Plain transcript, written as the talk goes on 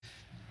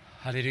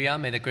Hallelujah.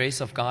 May the grace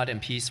of God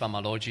and peace from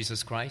our Lord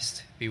Jesus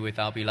Christ be with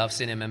our beloved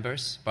senior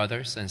members,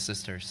 brothers and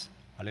sisters.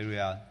 哈利路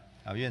亚！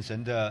愿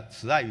神的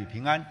慈爱与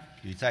平安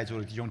与在座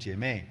的弟兄姐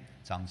妹、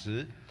长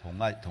子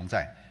同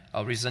在。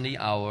Recently,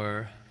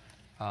 our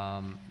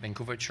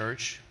Vancouver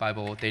Church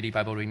daily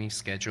Bible reading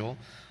schedule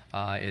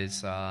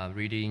is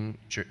reading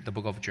the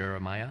book of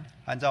Jeremiah.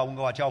 按照温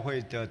哥华教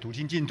会的读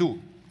经进度，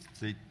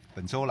所以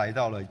本周来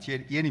到了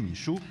耶利米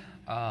书。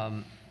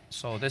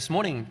So this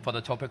morning, for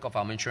the topic of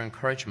our mature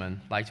encouragement,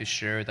 I'd like to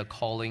share the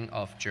calling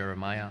of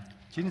Jeremiah.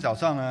 今天早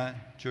上呢，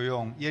就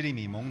用耶利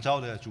米蒙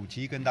召的主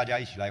题跟大家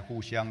一起来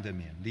互相的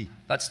勉励。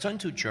Let's turn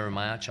to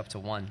Jeremiah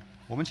chapter 1.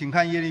 我们请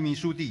看耶利米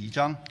书第1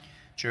章。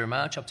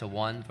Jeremiah chapter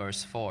 1,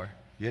 verse 4.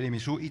 耶利米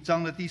书1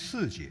章的第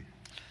4节。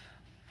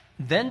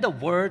Then the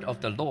word of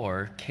the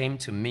Lord came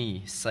to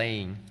me,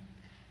 saying.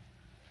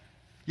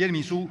 耶利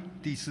米书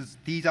第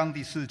1章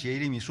第4节，耶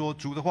利米说：“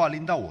主的话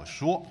临到我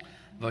说。”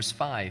 Verse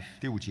 5.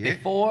 第5节。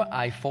Before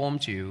I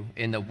formed you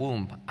in the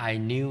womb, I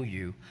knew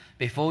you.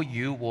 Before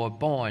you were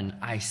born,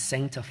 I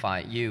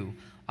sanctified you.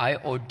 I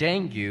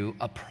ordained you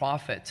a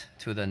prophet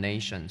to the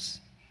nations.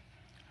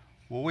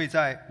 我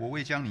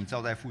未将你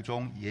造在腹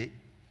中，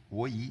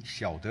我已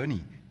晓得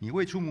你。你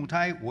未出母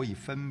胎，我已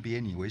分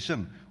别你为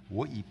圣。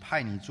我已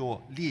派你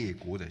做列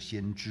国的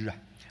先知啊。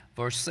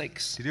Verse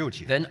 6. 第6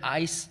节。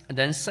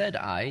Then said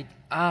I,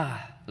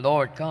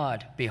 Lord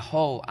God,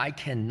 behold, I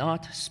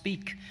cannot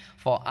speak,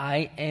 for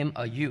I am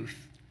a youth.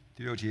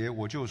 第6节，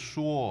我就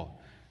说，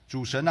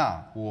主神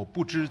啊，我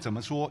不知怎么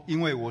说，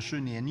因为我是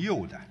年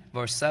幼的。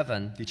Verse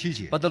 7. 第7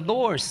节。But the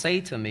Lord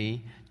said to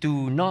me,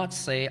 Do not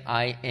say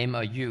I am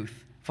a youth,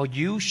 for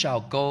you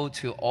shall go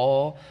to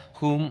all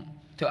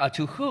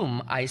to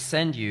whom I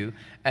send you,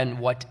 and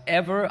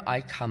whatever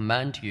I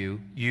command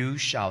you, you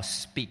shall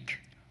speak.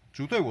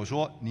 主对我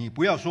说：“你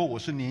不要说我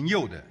是年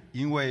幼的，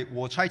因为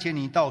我差遣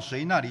你到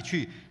谁那里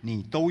去，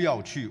你都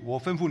要去。我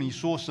吩咐你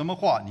说什么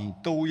话，你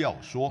都要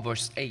说。”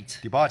 Verse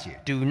 8. 第8节。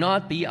Do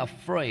not be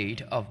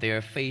afraid of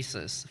their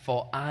faces,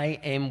 for I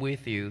am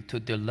with you to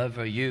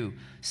deliver you,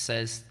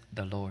 says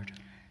the Lord.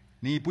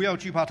 你不要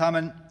惧怕他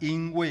们，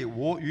因为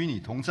我与你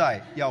同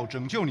在，要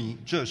拯救你。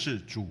这是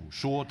主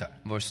说的。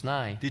Verse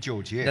 9. 第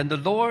9节。Then the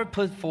Lord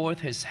put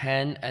forth his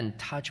hand and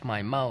touched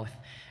my mouth,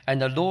 and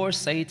the Lord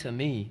said to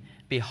me,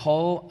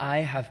 Behold,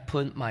 I have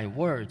put my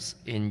words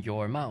in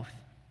your mouth.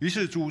 于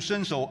是主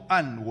伸手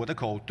按我的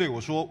口，对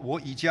我说：“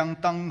我已将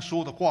当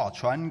说的话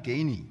传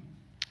给你。”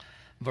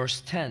 Verse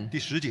 10. 第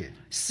10节。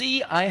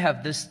See, I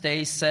have this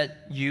day set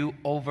you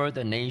over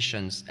the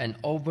nations and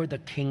over the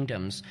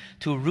kingdoms,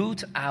 to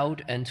root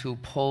out and to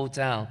pull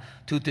down,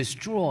 to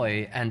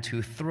destroy and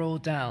to throw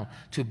down,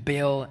 to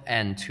build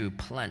and to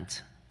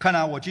plant. 看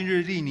啊，我今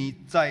日立你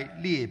在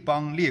列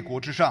邦列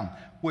国之上，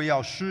为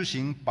要施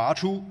行拔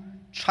出、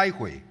拆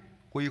毁、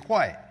毁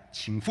坏、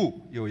倾覆，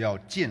又要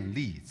建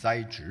立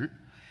栽植。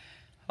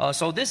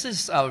So this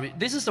is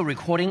the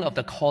recording of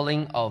the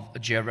calling of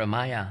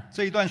Jeremiah.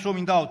 这一段说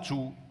明到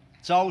主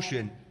召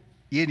选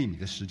耶利米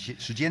的时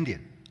间点。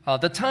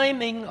The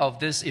timing of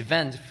this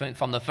event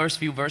from the first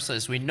few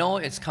verses, we know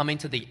it's coming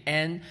to the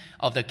end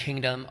of the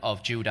kingdom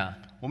of Judah.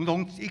 我们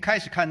从一开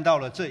始看到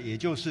了，这也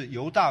就是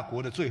犹大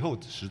国的最后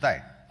时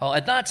代。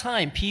At that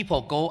time,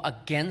 people go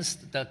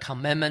against the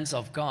commandments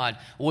of God,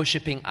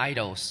 worshiping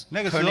idols,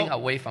 turning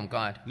away from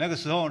God. 那个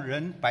时候，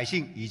百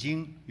姓已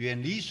经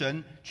远离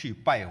神，去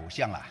拜偶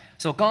像了。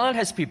So God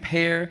has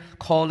prepared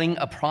calling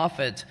a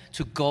prophet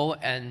to go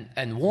and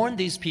warn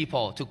these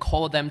people, to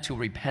call them to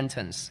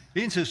repentance.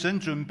 因此，神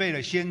准备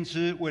了先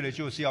知，为了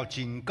就是要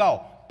警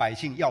告百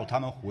姓，要他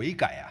们悔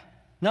改啊。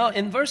Now,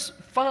 in verse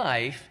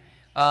 5,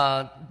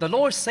 the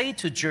Lord said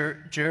to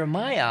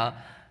Jeremiah,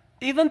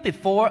 Even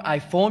before I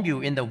formed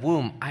you in the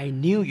womb, I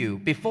knew you.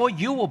 Before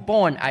you were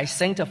born, I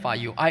sanctified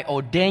you. I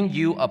ordained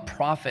you a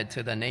prophet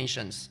to the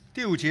nations.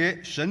 第5节，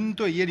神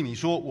对耶利米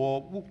说：“我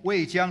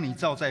未将你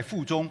造在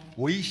腹中，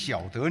我已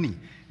晓得你。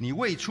你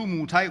未出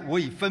母胎，我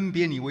已分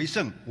别你为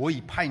圣。我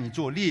已派你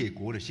做列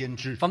国的先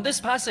知。” From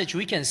this passage,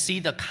 we can see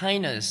the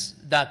kindness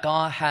that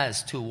God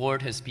has toward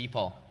His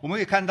people. 我们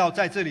可以看到，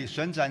在这里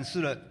神展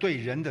示了对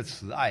人的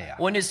慈爱啊。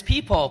When His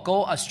people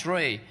go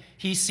astray,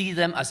 He sees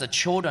them as a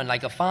children,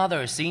 like a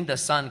father seeing the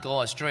son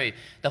go astray.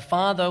 The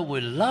father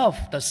will love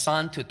the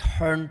son to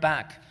turn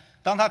back.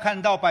 当他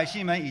看到百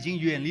姓们已经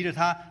远离了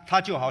他，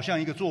他就好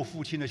像一个做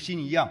父亲的心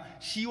一样，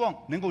希望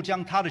能够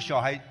将他的小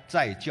孩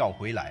再叫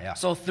回来啊。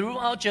So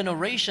throughout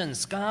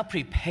generations, God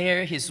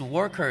prepared His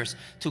workers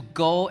to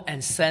go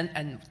and send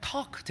and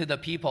talk to the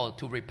people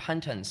to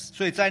repentance.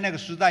 所以在那个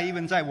时代，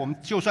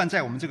就算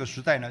在我们这个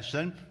时代呢，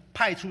神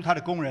派出他的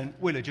工人，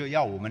为了就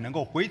要我们能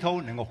够回头，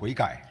能够悔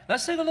改。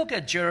Let's take a look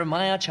at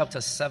Jeremiah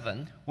chapter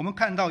 7. 我们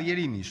看到耶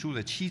利米书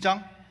的7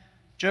章。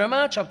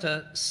Jeremiah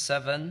chapter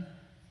 7,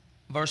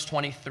 verse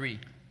 23.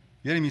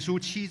 耶利米书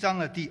7章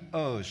的第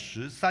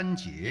23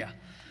节。Yeah.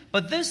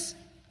 But this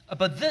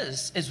But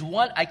this is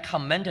what I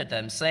commanded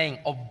them, saying,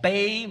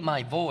 Obey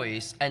my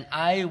voice, and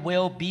I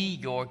will be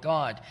your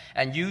God,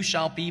 and you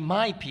shall be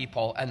my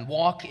people, and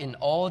walk in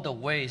all the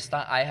ways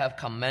that I have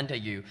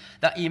commanded you,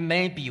 that it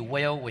may be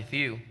well with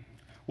you.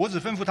 我只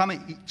吩咐他们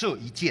这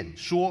一件，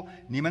说：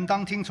你们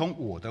当听从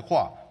我的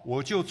话，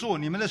我就做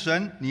你们的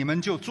神，你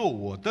们就做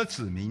我的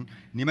子民。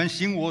你们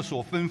行我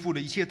所吩咐的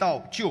一切道，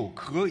就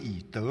可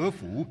以得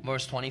福。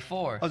 Verse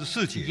 24.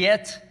 24节。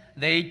 Yet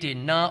they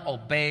did not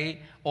obey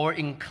or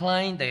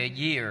incline their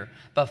ear,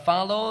 but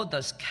followed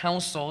the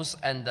counsels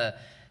and the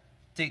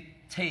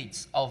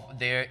dictates of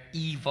their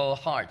evil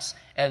hearts,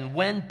 and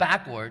went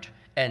backward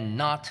and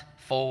not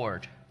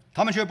forward.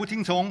 他们却不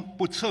听从，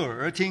不侧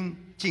耳听，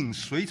竟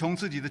随从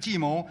自己的计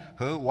谋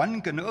和顽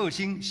梗的恶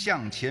心，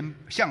向前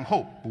向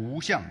后，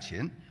不向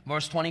前。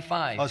 Verse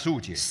 25.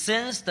 25节。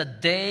 Since the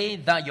day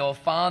that your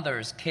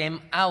fathers came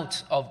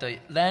out of the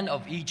land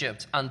of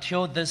Egypt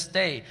until this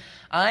day,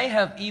 I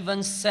have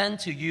even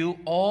sent to you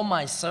all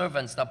my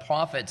servants, the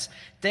prophets,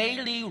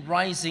 daily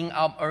rising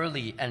up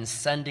early and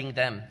sending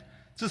them.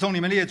 自从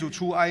你们列祖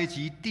出埃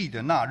及地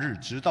的那日，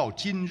直到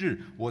今日，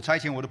我差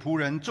遣我的仆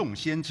人众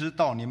先知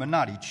到你们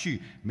那里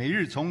去，每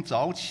日从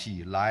早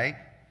起来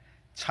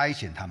差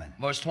遣他们。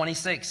 Verse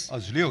 26.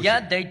 26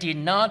 Yet they did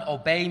not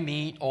obey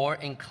me or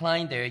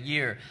incline their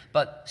ear,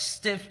 but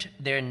stiffed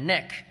their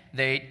neck.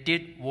 They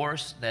did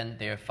worse than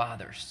their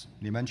fathers.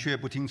 你们却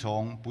不听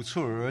从，不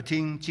侧耳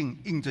听，竟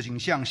应着景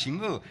象行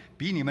恶，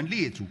比你们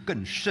列祖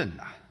更甚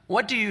啊！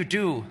 What do you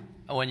do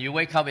when you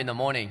wake up in the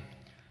morning?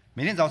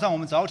 每天早上我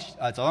们早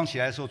上起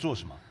来的时候做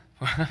什么？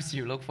 Perhaps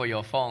you look for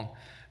your phone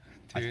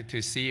to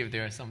see if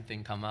there's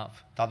something come up.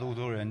 大多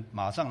数人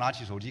马上拿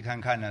起手机看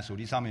看呢，手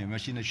机上面有没有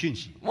新的讯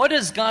息。 What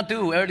does God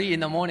do early in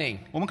the morning?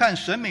 我们看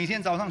神每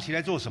天早上起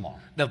来做什么？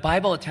 The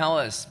Bible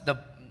tells us the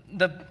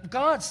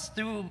God's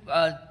through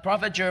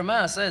prophet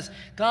Jeremiah says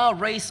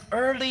God raised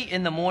early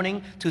in the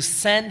morning to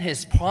send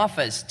his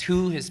prophets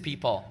to his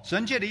people.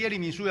 神借的耶利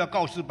米书要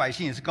告诉百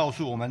姓，也是告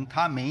诉我们，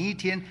他每一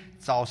天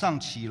早上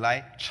起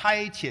来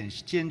差遣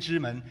先知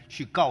们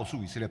去告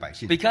诉以色列百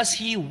姓。 Because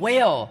he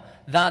will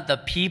that the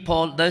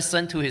people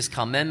listen to his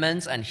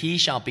commandments, and he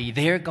shall be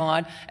their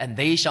God, and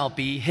they shall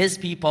be his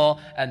people,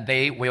 and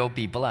they will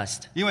be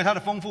blessed. 因为他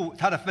的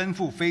吩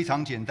咐非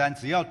常简单，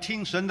只要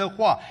听神的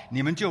话，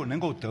你们就能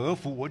够得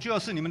福，我就要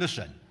是你们的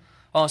神。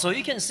 Oh, so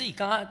you can see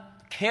God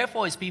care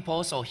for his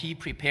people, so he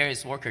prepared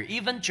his worker.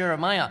 Even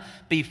Jeremiah,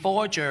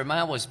 before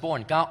Jeremiah was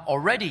born, God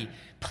already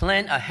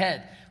planned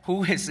ahead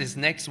who is his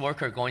next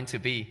worker going to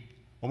be.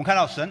 我们看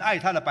到神爱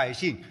他的百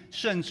姓，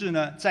甚至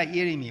呢，在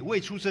耶利米未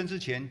出生之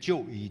前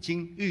就已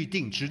经预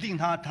定指定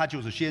他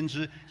就是先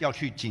知，要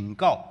去警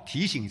告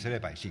提醒以色列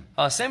百姓。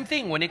 Same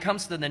thing when it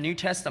comes to the New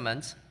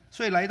Testament.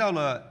 所以来到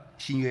了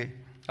新约，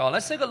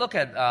 Let's take a look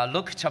at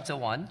Luke chapter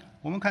 1.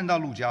 我们看到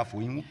路加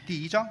福音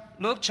第1章。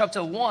 Luke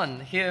chapter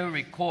 1 here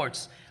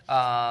records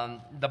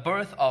the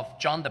birth of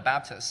John the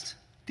Baptist.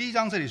 第1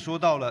章这里说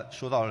到了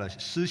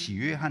施洗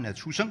约翰的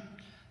出生。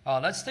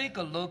 Let's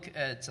take a look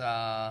at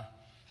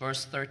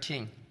verse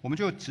 13. 我们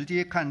就直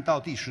接看到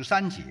第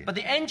13节。 But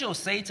the angel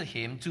said to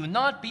him, Do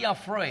not be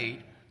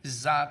afraid,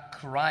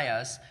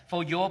 Zacharias,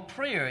 for your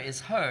prayer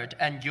is heard,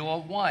 and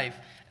your wife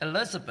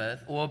Elizabeth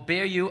will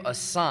bear you a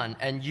son,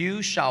 and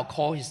you shall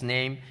call his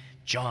name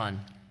John.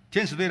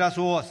 天使对他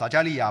说：“撒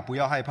加利亚，不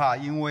要害怕，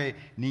因为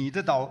你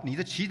的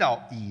祈祷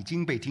已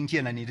经被听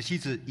见了。你的妻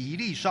子以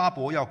利沙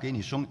伯要给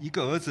你生一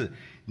个儿子，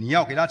你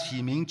要给他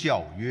起名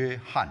叫约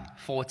翰。”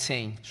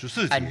 14.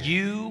 14 And 节。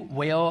 you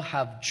will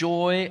have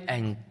joy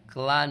and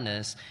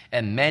gladness,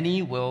 and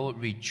many will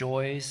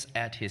rejoice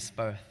at his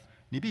birth.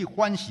 你必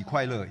欢喜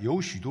快乐，有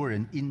许多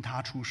人因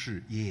他出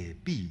世也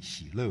必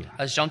喜乐。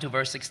 Let's jump to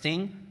verse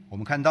 16. 我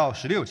们看到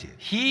16节，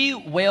 He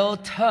will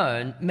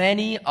turn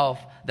many of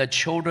the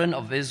children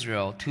of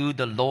Israel to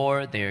the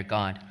Lord their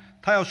God.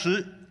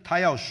 他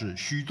要使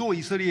许多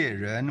以色列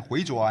人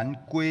回转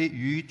归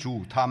于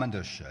主他们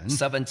的神。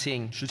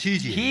 17. 17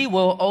节， He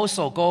will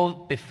also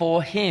go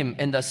before him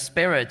in the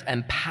spirit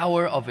and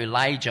power of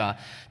Elijah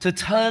to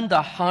turn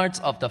the hearts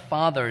of the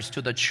fathers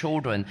to the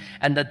children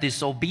and the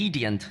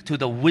disobedient to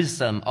the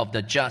wisdom of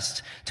the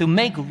just, to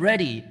make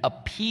ready a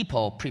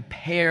people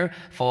prepared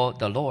for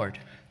the Lord.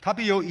 他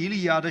必有以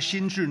利亚的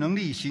心智能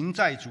力行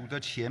在主的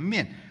前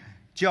面，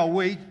叫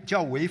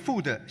为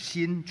父的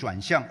心转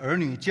向儿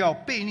女，叫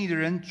悖逆的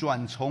人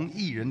转从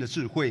义人的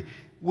智慧，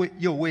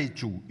又为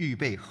主预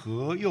备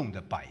合用的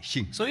百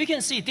姓。 So you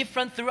can see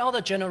different throughout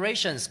the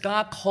generations,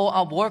 God called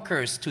out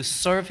workers to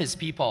serve his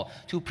people,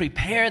 to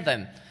prepare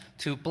them,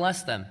 to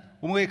bless them.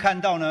 我们可以看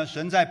到呢，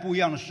神在不一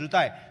样的时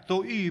代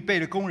都预备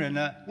了工人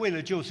呢，为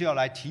了就是要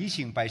来提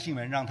醒百姓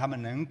们，让他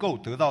们能够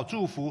得到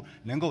祝福，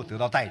能够得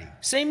到带领。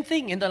 Same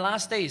thing in the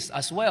last days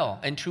as well,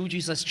 and through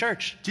Jesus'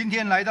 church. 今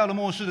天来到了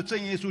末世的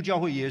真耶稣教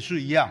会也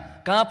是一样，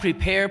 God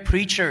prepared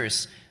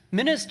preachers,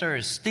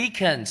 ministers,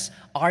 deacons,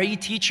 RE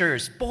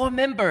teachers, board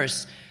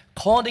members,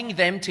 calling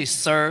them to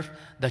serve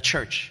the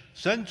church.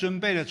 神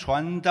准备了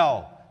传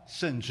道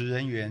圣职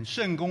人员、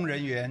圣工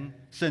人员，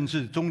甚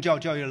至宗教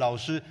教育的老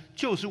师，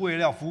就是为了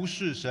要服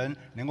侍神，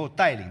能够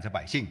带领着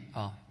百姓。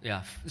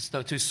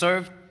So to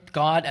serve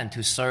God and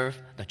to serve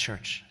the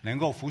church. 能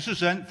够服侍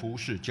神、服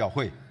侍教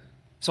会。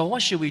So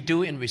what should we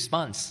do in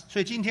response?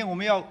 所以今天我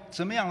们要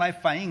怎么样来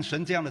反映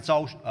神这样的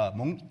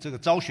这个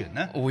招选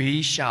呢？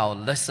 We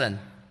shall listen.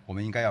 我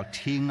们应该要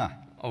听啊，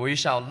 We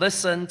shall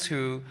listen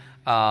to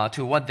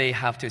what they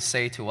have to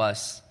say to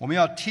us. 我们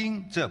要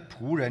听这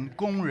仆人、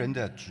工人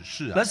的指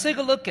示啊。 Let's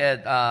take a look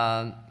at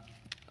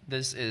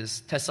this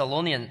is 1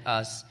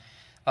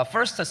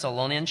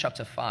 Thessalonians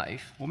chapter 5.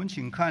 我们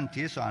请看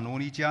帖撒罗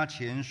尼迦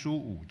前书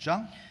5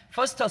章，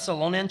 1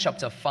 Thessalonians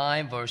chapter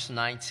 5 verse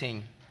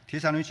 19帖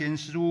撒罗尼迦前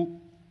书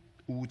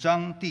5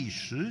章第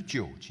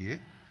19节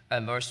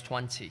and verse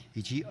 20.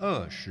 以及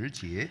20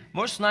节。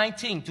 Verse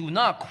 19, do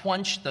not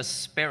quench the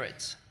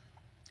spirit.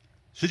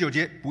 19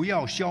节，不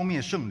要消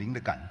灭圣灵的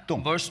感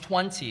动。 Verse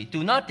 20,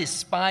 do not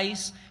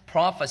despise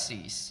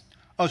prophecies.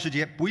 20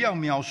节，不要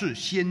藐视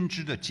先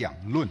知的讲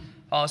论。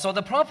 So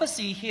the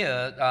prophecy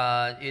here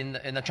in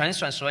the Chinese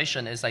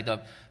translation is like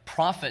the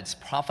prophets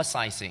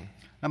prophesizing.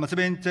 那么这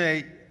边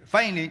在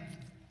翻译里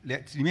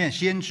面，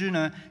先知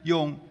呢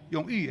用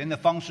预言的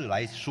方式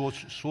来说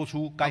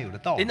出该有的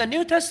道理。 In the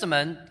New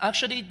Testament,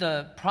 actually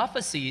the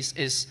prophecies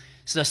is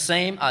the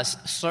same as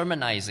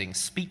sermonizing,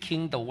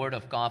 speaking the word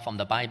of God from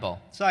the Bible.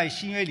 在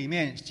新约里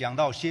面讲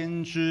到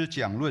先知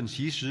讲论，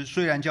其实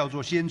虽然叫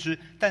做先知，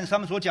但是他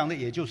们所讲的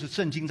也就是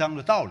圣经上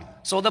的道理。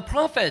 So the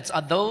prophets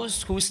are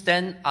those who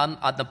stand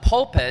at the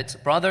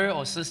pulpit, brother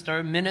or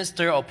sister,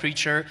 minister or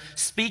preacher,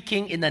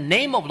 speaking in the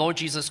name of Lord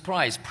Jesus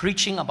Christ,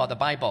 preaching about the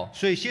Bible.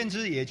 所以先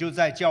知也就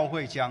在教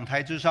会讲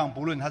台之上，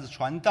不论他是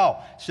传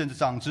道，甚至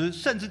长执，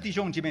甚至弟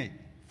兄姐妹，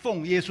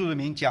奉耶稣的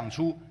名讲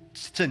出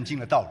圣经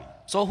的道理。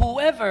 So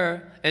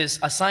whoever is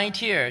assigned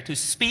here to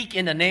speak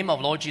in the name of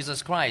Lord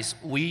Jesus Christ,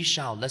 we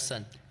shall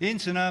listen. 因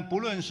此呢，不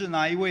论是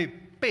哪一位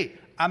被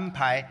安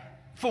排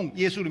奉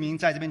耶稣的名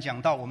在这边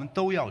讲道，我们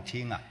都要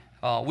听啊。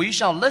 We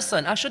shall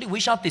listen. Actually,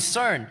 we shall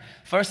discern,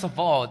 first of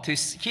all, to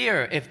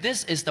hear if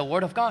this is the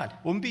word of God.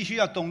 我们必须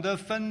要懂得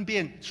分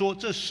辨，说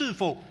这是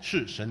否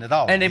是神的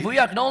道理。 And if we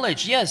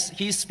acknowledge, yes,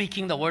 he's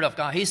speaking the word of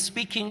God, he's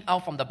speaking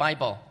out from the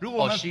Bible, 如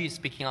果我们- or she is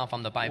speaking out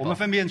from the 我们 Bible,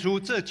 分辨出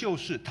这就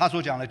是他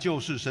所讲的，就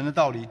是神的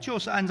道理，就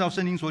是按照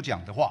圣经所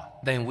讲的话，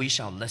 then we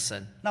shall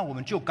listen. 那我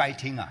们就该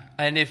听啊。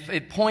 And if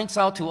it points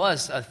out to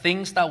us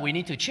things that we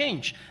need to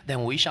change, then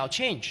we shall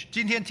change.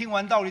 今天听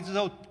完道理之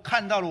后，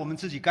看到了我们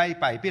自己该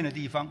改变的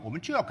地方，我们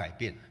就要改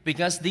变，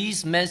 Because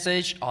these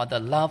messages are the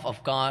love of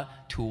God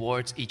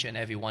towards each and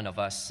every one of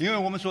us. 因为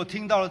我们所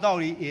听到的道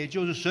理，也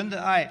就是神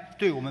的爱，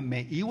对我们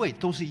每一位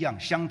都是一样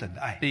相等的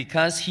爱。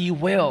 Because he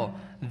will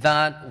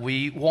that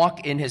we walk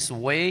in his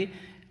way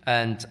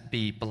and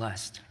be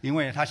blessed. 因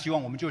为他希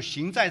望我们就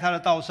行在他的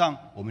道上，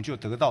我们就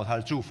得到他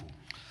的祝福。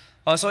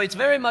 So it's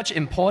very much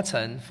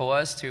important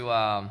for us to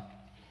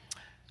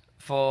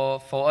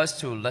for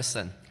us to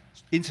listen.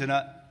 因此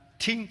呢，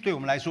听对我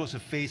们来说是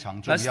非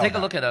常重 Let's 要 take a 的。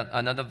 look at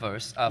another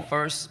verse,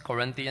 1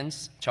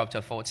 Corinthians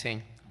chapter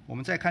 14. 我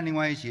们再看另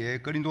外一节，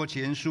哥林多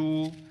前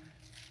书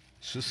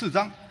14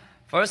章，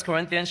 1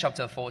 Corinthians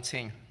chapter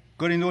 14,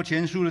 哥林多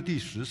前书的第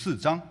14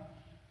章，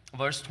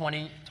 verse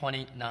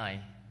 29.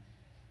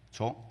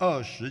 从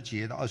20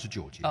节到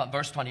29节。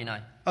 Verse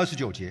 29.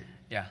 29节，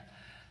 Yeah.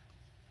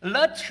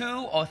 Let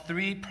 2 or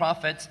 3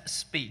 prophets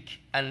speak,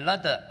 and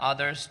let the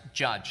others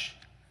judge.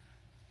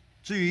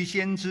 至于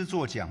先知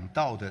做讲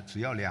道的，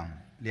只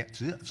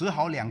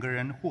好2个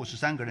人或是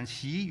3个人，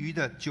其余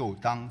的就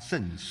当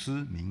慎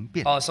思明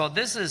辨。 So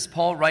this is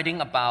Paul writing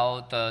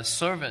about the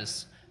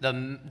service,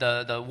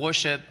 the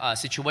worship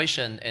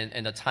situation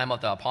in the time of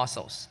the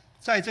apostles.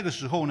 在这个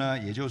时候呢，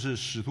也就是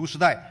使徒时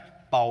代，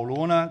保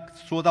罗呢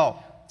说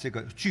到这个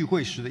聚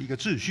会时的一个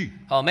秩序。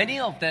 Many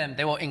of them,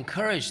 they were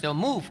encouraged, they were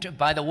moved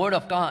by the word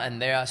of God, and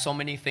there are so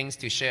many things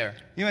to share.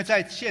 因为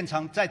在现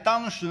场，在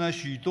当时呢，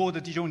许多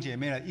的弟兄姐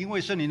妹呢，因为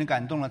圣灵的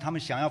感动呢，他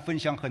们想要分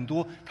享很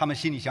多他们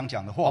心里想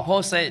讲的话。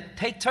 Paul said,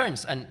 take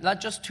turns and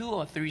let just 2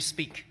 or 3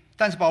 speak.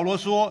 但是保罗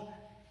说，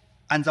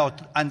按照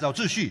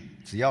秩序，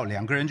只要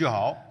2个人就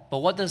好。 But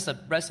what does the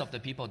rest of the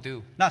people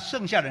do? 那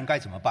剩下的人该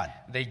怎么办？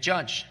 They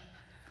judge.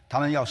 他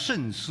们要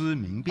慎思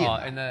明辨。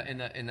 In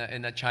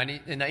the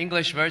Chinese, in the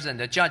English version,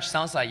 the judge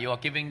sounds like you are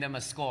giving them a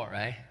score,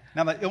 right?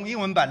 那么用英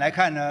文版来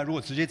看呢，如果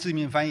直接字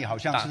面翻译，好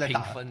像是在打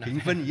打评分啊。评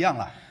分一样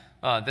啦。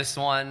 This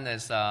one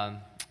is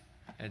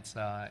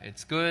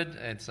it's good.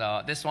 It's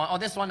this one. Oh,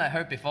 this one I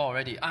heard before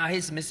already.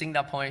 He's missing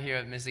that point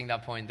here, missing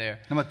that point there.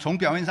 那么从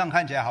表面上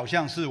看起来，好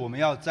像是我们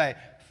要在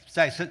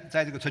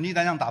这个成绩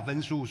单上打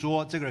分数，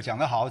说这个讲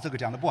得好，这个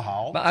讲得不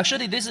好。 But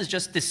actually, this is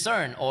just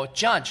discern or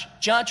judge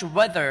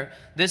whether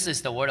this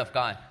is the word of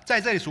God. 在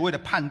这里所谓的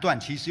判断，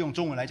其实用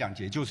中文来讲，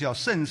也就是要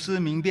慎思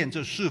明辨，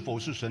这是否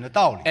是神的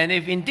道理。 And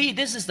if indeed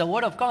this is the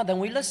word of God, then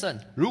we listen.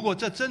 如果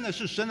这真的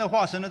是神的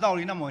话、神的道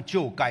理，那么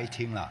就该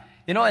听了。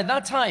You know, at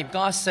that time,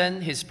 God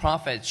sent his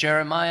prophets,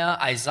 Jeremiah,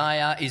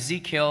 Isaiah,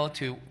 Ezekiel,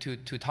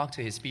 to talk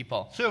to his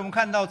people. 所以我们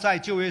看到在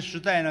旧约时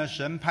代呢，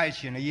神派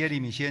遣了耶利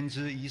米先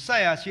知、以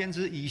赛亚先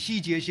知、以西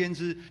结先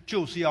知，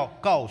就是要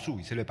告诉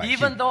以色列百姓。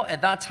 Even though at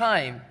that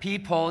time,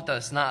 people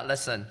does not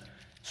listen.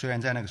 虽然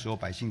在那个时候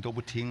百姓都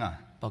不听啊，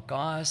 But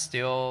God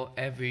still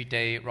every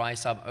day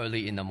rise up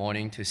early in the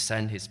morning to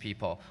send his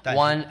people, 但是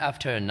- one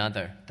after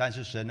another. 但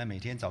是神呢，每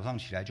天早上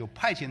起来就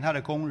派遣他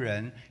的工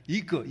人一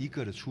个一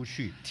个的出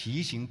去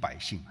提醒百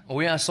姓。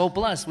 We are so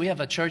blessed. We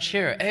have a church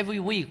here. Every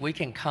week we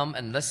can come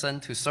and listen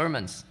to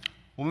sermons.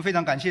 我们非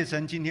常感谢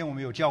神，今天我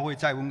们有教会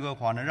在温哥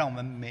华呢，让我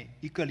们每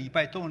一个礼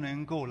拜都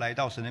能够来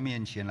到神的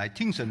面前来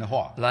听神的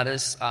话。 Let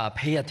us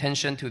pay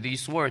attention to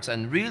these words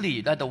and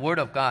really let the word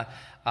of God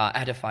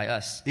edify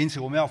us. 因此，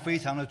我们要非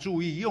常的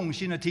注意，用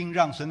心的听，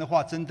让神的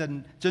话真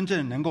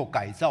正能够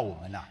改造我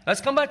们呐。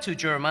 Let's come back to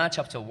Jeremiah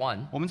chapter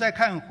 1. 我们再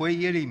看回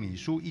耶利米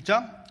书1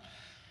章，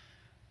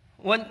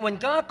 When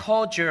God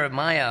called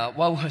Jeremiah,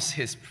 what was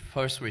his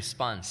first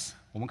response?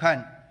 我们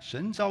看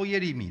神召耶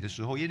利米的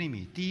时候，耶利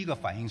米第一个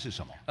反应是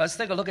什么？ Let's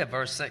take a look at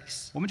verse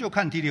 6. 我们就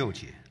看第6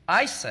节。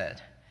 I said,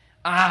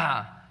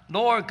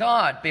 Lord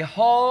God,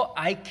 behold,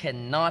 I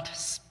cannot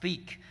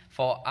speak,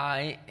 for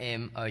I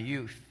am a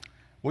youth.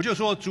 我就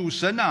说主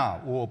神啊，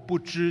我不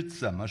知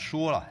怎么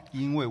说了，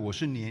因为我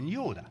是年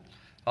幼的。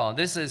 Oh,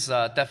 this is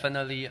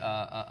definitely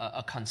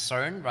a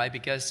concern, right?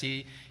 Because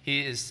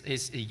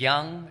he's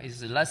young,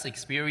 he's less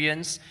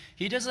experienced.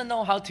 He doesn't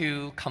know how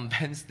to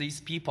convince these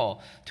people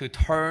to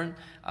turn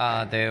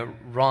their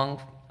wrong,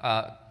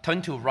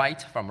 turn to right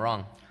from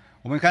wrong.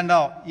 我们看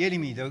到耶利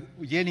米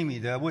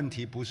的问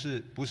题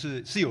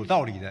是有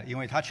道理的，因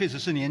为他确实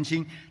是年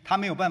轻，他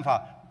没有办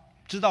法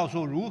知道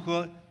说如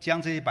何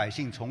将这些百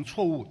姓从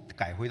错误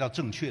改回到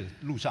正确的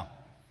路上。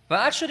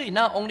 But actually,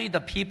 not only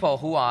the people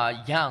who are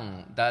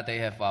young that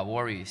they have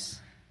worries.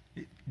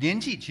 年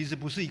纪其实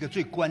不是一个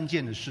最关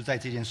键的事，在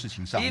这件事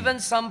情上。 Even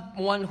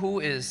someone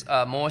who is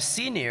more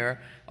senior,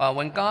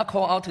 when God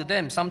call out to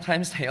them,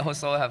 sometimes they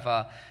also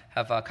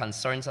have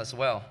concerns as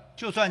well.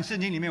 就算圣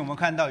经里面我们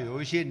看到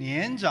有一些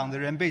年长的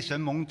人被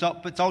神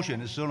被招选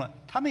的时候呢，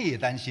他们也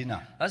担心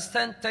呐。 Let's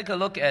then take a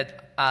look at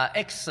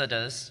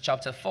Exodus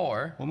chapter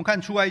 4. 我们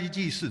看出埃及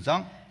记4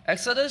章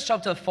Exodus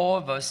chapter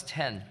 4 verse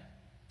 10.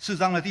 ，4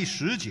章的第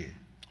10节。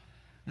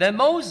 Then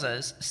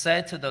Moses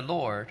said to the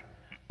Lord,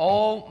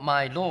 "O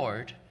my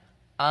Lord,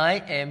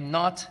 I am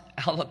not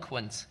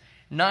eloquent,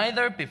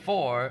 neither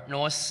before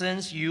nor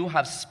since you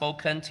have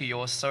spoken to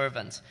your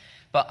servant,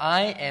 but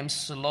I am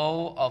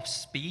slow of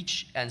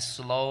speech and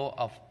slow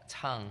of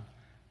tongue."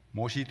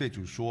 摩西对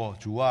主说：“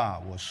主啊，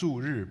我素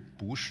日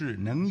不是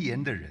能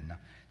言的人啊，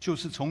就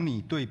是从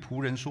你对仆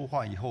人说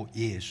话以后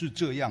也是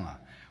这样啊。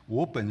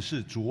我本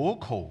是拙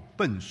口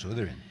笨舌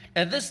的人。”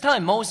 At this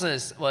time,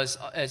 Moses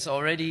is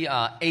already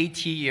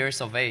 80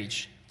 years of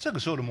age. 这个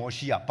时候的摩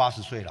西啊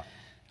，80岁了。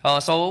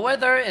 So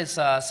whether it's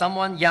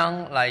someone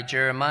young like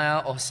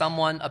Jeremiah or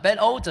someone a bit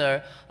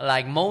older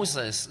like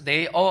Moses,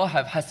 they all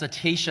have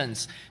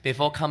hesitations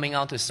before coming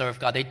out to serve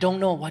God. They don't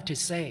know what to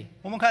say.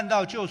 我们看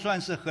到，就算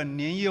是很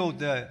年幼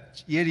的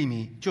耶利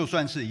米，就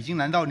算是已经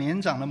来到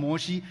年长的摩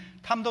西，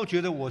他们都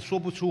觉得我说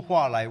不出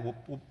话来，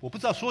我不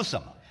知道说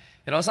什么。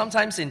 You know,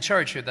 sometimes in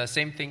church, the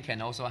same thing can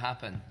also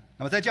happen.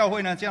 那么在教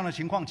会呢，这样的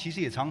情况其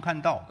实也常看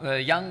到。 The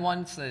young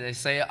ones, they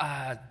say,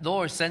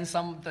 Lord, send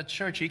the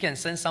church. You can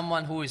send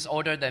someone who is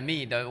older than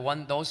me,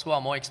 those who are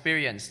more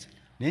experienced.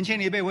 年轻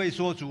的一辈会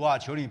说：“主啊，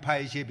求你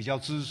派一些比较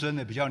资深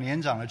的、比较年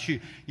长的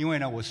去，因为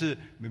呢，我是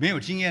没有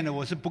经验的，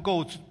我是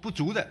不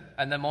足的。”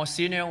 And the more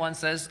senior one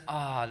says,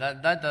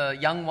 let the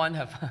young one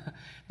have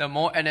the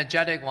more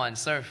energetic one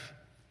serve.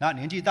 那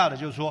年纪大的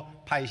就说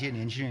派一些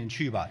年轻人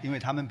去吧，因为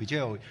他们比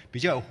较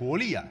有活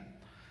力啊。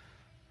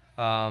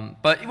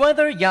 But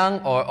whether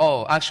young or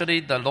old,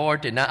 actually the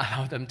Lord did not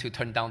allow them to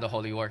turn down the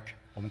holy work.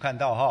 我们看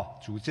到哈，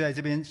主在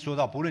这边说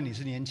到，不论你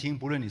是年轻，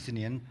不论你是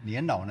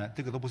年老呢，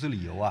这个都不是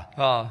理由啊。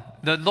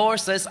The Lord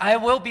says, I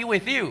will be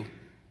with you.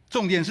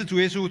 重点是主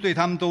耶稣对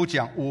他们都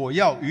讲：“我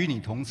要与你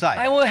同在，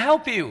 I will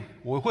help you.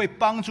 我会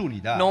帮助你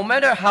的。” No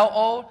matter how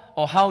old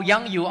or how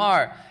young you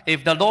are,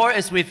 if the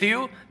Lord is with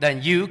you,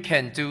 then you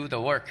can do the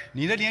work.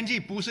 你的年纪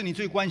不是你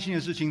最关心的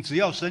事情，只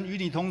要神与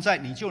你同在，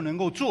你就能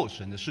够做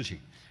神的事情。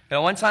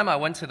 One time I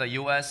went to the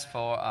U.S.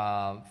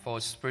 for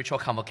spiritual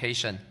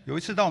convocation. 有一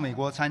次到美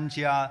国参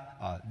加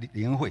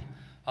联恩会，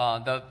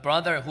 The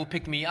brother who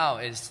picked me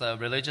out is the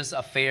religious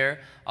affair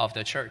of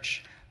the church.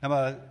 那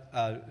么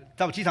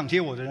到机场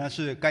接我的呢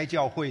是该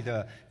教会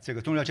的这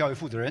个宗教教育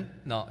负责人，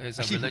 No, it's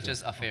a 系负责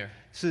religious affair.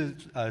 是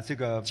这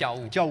个教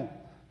务。教务，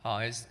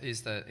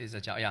 Is the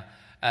yeah.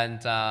 And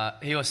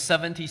he was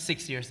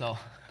 76 years old.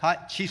 他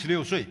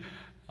76岁。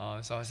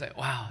 So I said,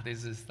 wow,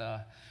 this is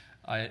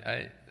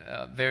I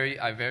very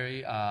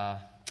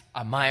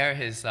admire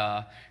his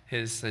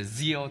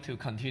zeal to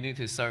continue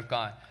to serve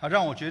God.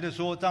 让我觉得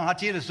说，当他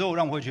接的时候，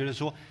让我会觉得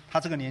说，他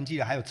这个年纪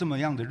了还有这么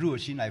样的热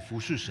心来服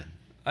侍神。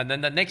 And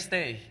then the next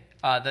day,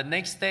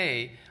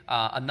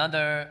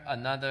 another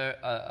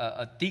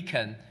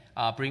deacon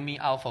bring me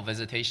out for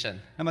visitation.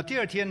 那么第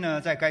二天呢，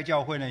在该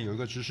教会呢，有一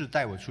个执事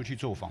带我出去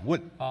做访问，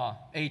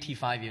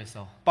 85 years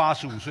old.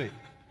 85岁。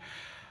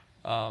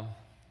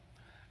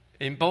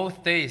In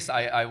both days,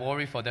 I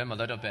worry for them a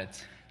little bit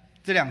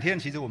这2天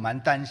其实我蛮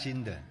担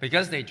心的，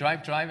 because they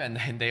drive, and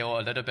then they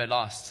were a little bit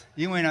lost.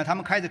 因为呢，他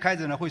们开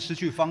着呢会失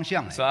去方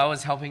向， So I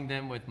was helping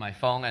them with my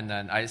phone, and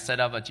then I set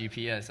up a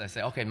GPS. I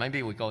said, okay,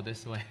 maybe we go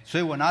this way. 所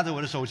以我拿着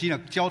我的手机呢，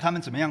教他们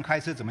怎么样开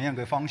车，怎么样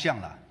个方向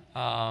啦。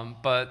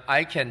But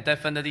I can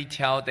definitely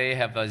tell they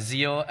have a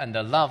zeal and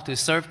a love to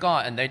serve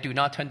God, and they do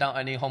not turn down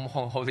any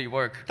holy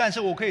work. 但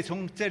是我可以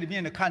从这里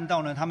面的看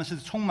到呢，他们是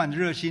充满着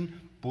热心，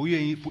不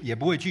愿意也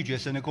不会拒绝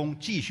神的工，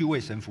继续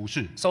为神服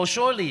侍。So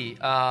surely,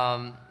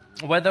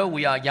 whether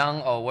we are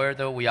young or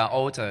whether we are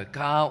older,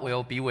 God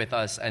will be with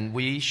us, and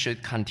we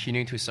should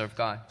continue to serve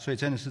God. 所以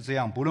真的是这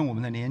样，不论我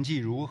们的年纪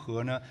如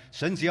何呢，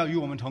神只要与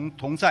我们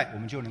同在，我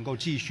们就能够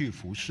继续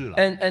服侍了。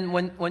And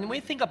when we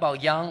think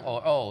about young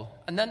or old,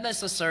 and not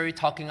necessarily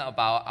talking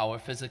about our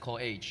physical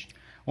age.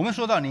 我们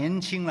说到年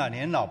轻了、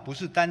年老，不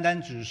是单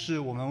单只是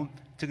我们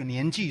这个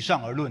年纪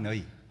上而论而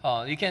已。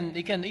You can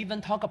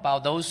even talk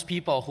about those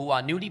people who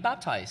are newly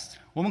baptized.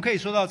 我们可以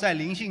说到在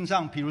灵性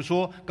上，比如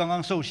说刚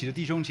刚受洗的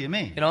弟兄姐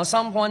妹， You know,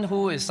 someone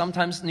who is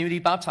sometimes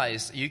newly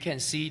baptized, you can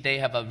see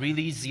they have a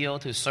really zeal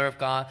to serve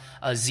God,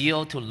 a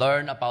zeal to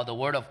learn about the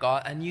Word of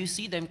God, and you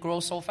see them grow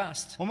so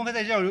fast. 我们可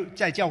以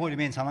在教会里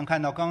面常常看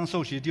到刚刚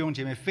受洗的弟兄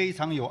姐妹非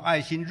常有爱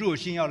心、热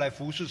心，要来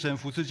服侍神、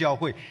服侍教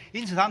会，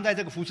因此他们在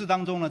这个服侍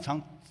当中呢，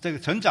这个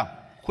成长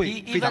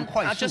会非常 Even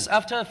快速。 just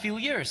after a few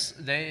years,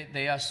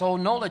 they are so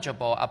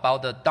knowledgeable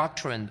about the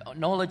doctrine,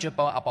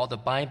 knowledgeable about the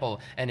Bible,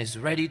 and is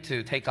ready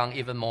to take on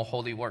even more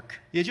holy work.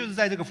 也就是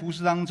在这个服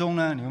侍当中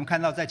呢，你们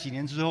看到在几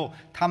年之后，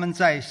他们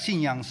在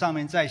信仰上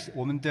面，在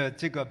我们的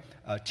这个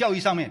教育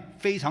上面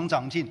非常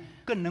长进，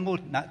更能够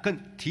更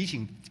提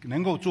醒，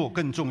能够做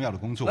更重要的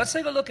工作。 Let's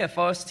take a look at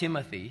 1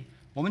 Timothy.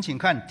 我们请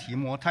看提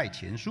摩太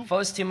前书，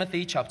 1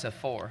 Timothy chapter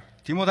 4.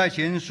 提摩太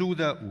前书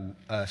的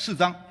4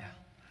章。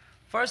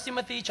 1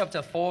 Timothy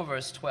chapter 4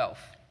 verse 12.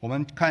 我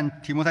们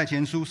看提摩太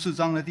前书4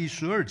章的第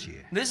12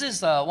节。 This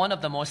is one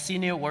of the more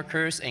senior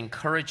workers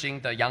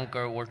encouraging the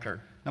younger worker.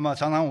 那么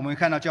常常我们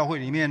看到教会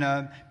里面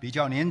呢，比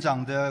较年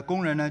长的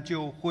工人呢，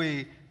就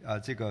会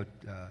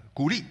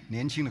鼓励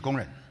年轻的工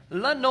人。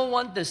 Let no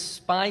one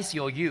despise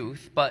your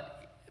youth, but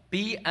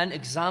be an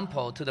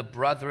example to the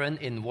brethren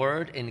in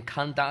word, in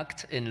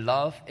conduct, in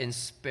love, in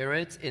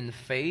spirit, in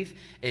faith,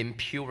 in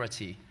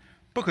purity.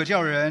 不可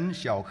叫人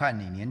小看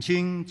你年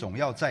轻，总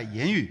要在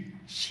言语、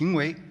行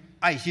为、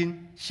爱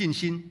心、信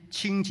心、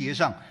清洁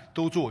上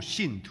都做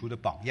信徒的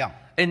榜样。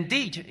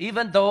 Indeed,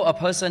 even though a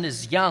person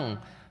is young,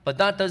 but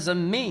that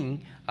doesn't mean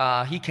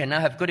he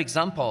cannot have good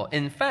example.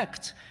 In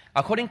fact,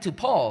 according to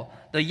Paul,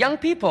 the young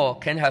people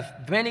can have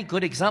many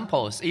good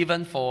examples,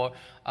 even for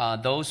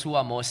those who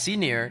are more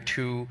senior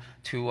to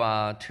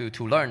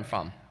learn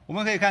from. 我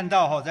们可以看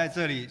到在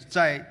这里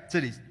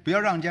不要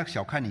让人家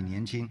小看你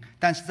年轻，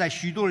但是在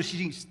许多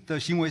的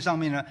行为上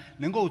面呢，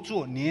能够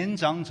做年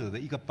长者的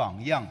一个榜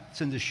样，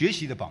甚至学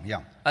习的榜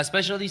样。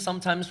 Especially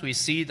sometimes we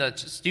see the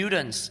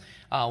students,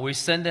 we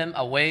send them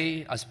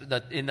away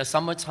in the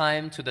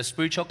summertime to the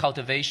spiritual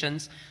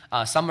cultivations,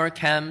 summer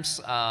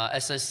camps,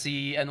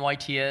 SSC,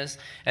 NYTS.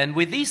 And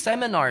with these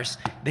seminars,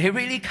 they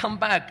really come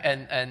back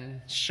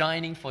and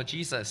shining for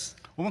Jesus.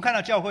 我们看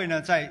到教会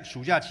呢，在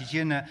暑假期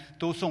间呢，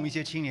都送一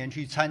些青年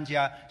去参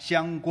加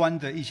相关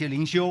的一些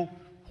灵修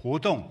活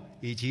动，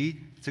以及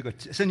这个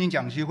圣经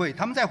讲习会。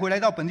他们在回来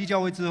到本地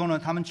教会之后呢，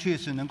他们确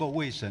实能够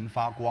为神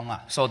发光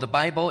啊。So the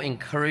Bible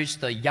encouraged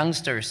the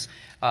youngsters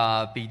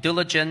be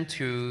diligent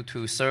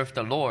to serve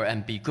the Lord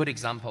and be good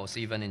examples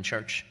even in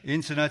church. 因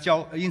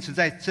此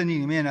在圣经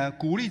里面呢，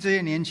鼓励这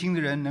些年轻的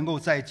人能够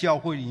在教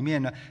会里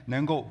面呢，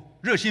能够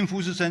热心服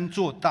侍神，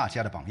做大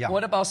家的榜样。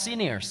 What about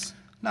seniors?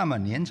 那么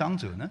年长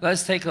者呢？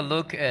 Let's take a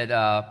look at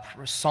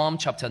Psalm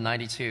chapter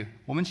 92.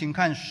 我们请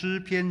看诗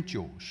篇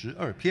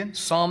92篇，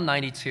 Psalm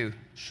 92,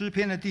 诗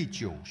篇的第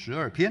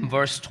92篇，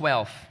 verse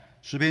 12.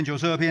 诗篇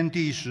92篇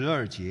第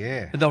12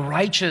节。 The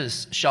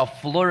righteous shall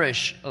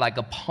flourish like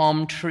a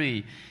palm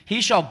tree.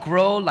 He shall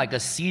grow like a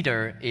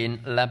cedar in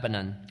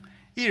Lebanon.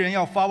 一人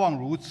要发旺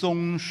如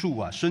棕树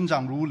啊，生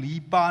长如黎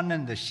巴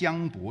嫩的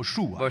香柏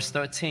树啊。 Verse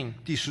 13.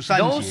 第13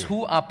 Those 节，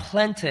 who are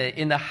planted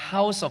in the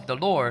house of the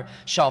Lord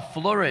shall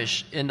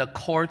flourish in the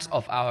courts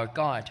of our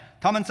God.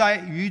 他们在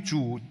与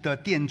主的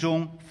殿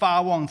中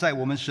发旺，在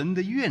我们神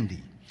的院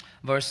里。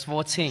 Verse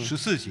 14.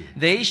 14节，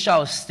 They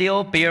shall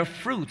still bear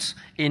fruit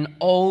in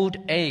old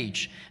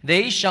age.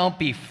 They shall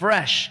be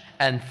fresh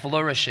and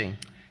flourishing.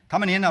 他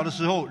们年老的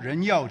时候，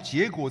人要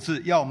结果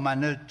子，要满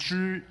了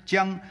枝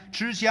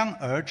浆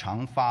而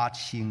常发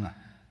青啊。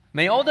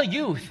 May all the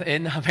youth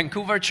in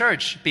Vancouver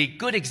Church be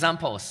good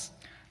examples.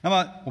 那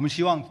么，我们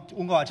希望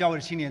温哥华教会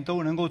的青年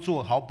都能够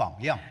做好榜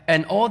样。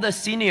 And all the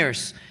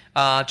seniors,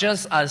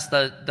 just as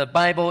the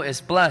Bible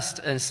is blessed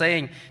and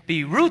saying,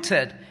 be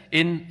rooted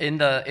in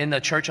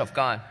the church of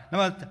God. 那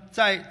么，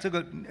在这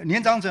个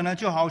年长者呢，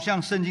就好像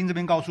圣经这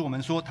边告诉我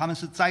们说，他们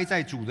是栽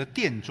在主的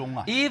殿中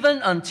啊。 Even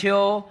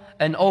until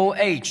and old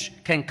age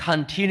can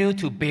continue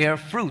to bear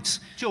fruits.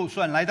 就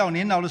算来到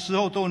年老的时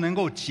候，都能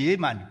够结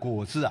满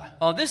果子啊。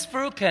This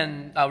fruit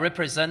can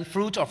represent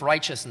fruit of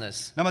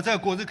righteousness. 那么这个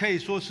果子可以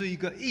说是一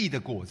个义的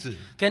果子。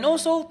Can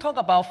also talk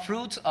about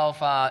fruit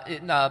of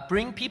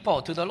bring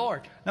people to the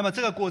Lord. 那么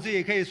这个果子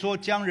也可以说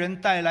将人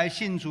带来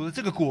信主的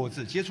这个果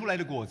子，结出来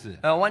的果子。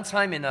One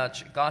time in a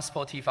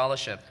gospel tea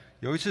fellowship.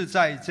 有一次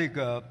在这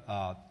个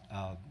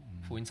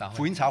福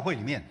音茶会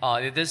里面，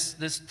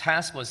 this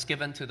task was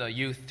given to the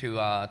youth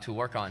to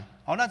work on.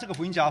 好，那这个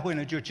福音茶会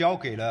呢，就交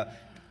给了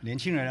年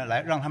轻人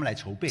来让他们来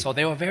筹备。So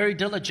they were very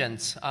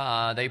diligent.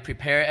 They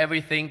prepare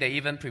everything.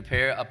 They even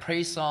prepare a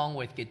praise song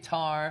with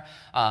guitar,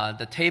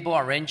 the table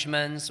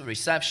arrangements,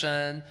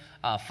 reception,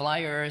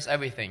 flyers,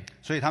 everything.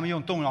 所以他们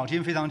用动脑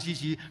筋非常积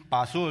极，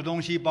把所有的东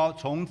西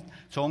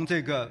从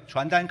这个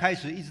传单开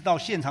始，一直到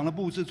现场的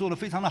布置做得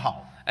非常的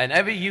好。And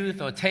every youth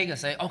will take and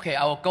say, okay,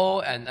 I will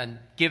go and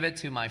give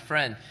it to my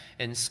friend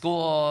in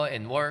school,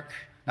 in work.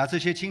 那这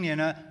些青年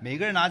呢，每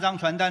个人拿张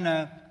传单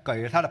呢，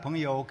给了他的朋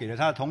友，给了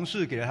他的同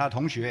事，给了他的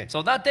同学。So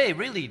that day,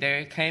 really,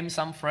 there came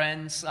some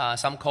friends,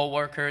 some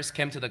co-workers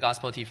came to the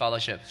Gospel Tea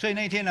Fellowship. 所以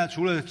那天呢，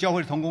除了教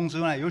会的同工之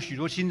外，有许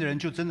多新的人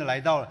就真的来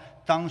到了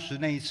当时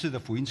那一次的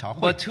福音茶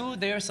会。But to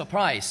their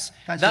surprise,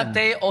 that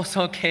day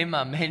also came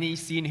many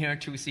senior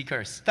truth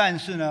seekers. 但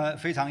是呢，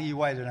非常意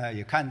外的呢，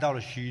也看到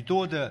了许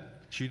多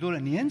的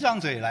年长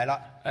者也来了。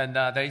And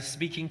they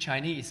speaking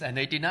Chinese, and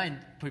they did not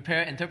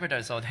prepare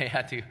interpreters, so they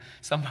had to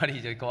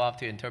somebody to go up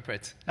to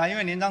interpret. 那因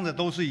为年长者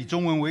都是以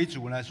中文为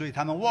主呢，所以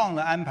他们忘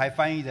了安排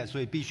翻译的，所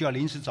以必须要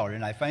临时找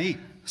人来翻译。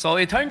So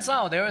it turns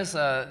out there is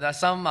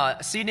some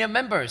senior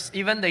members,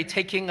 even they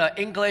taking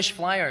English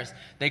flyers,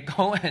 they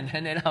go and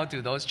hand it out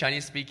to those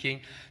Chinese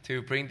speaking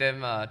to bring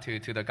them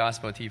to the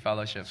Gospel Tea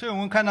Fellowship. 所以我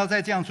们看到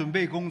在这样准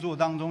备工作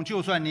当中，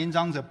就算年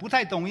长者不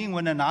太懂英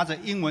文的，拿着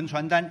英文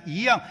传单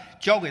一样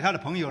交给他的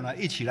朋友呢，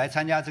一起来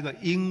参加这个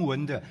英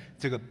文的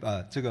这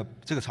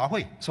个茶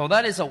会。So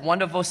that is a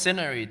wonderful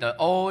scenery. The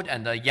old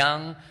and the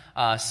young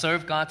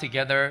serve God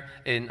together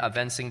in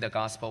advancing the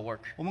gospel work.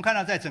 我们看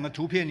到在整个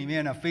图片里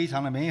面呢，非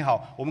常的美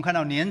好。我们看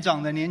到年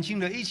长的、年轻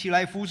的一起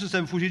来服侍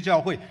神、服侍教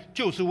会，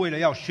就是为了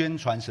要宣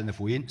传神的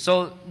福音。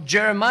So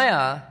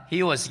Jeremiah,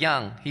 he was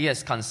young. He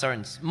has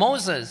concerns.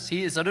 Moses,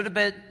 he is a little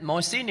bit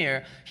more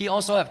senior. He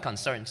also have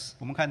concerns.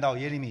 我们看到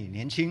耶利米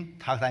年轻，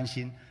他担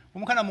心；我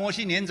们看到摩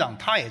西年长，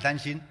他也担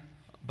心。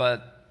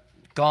But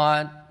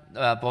God,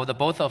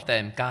 both of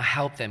them, God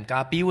helped them.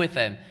 God be with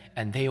them.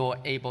 And they were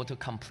able to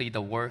complete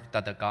the work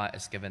that the God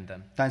has given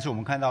them. 但是我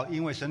们看到，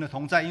因为神的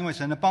同在，因为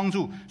神的帮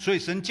助，所以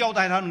神交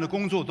代他们的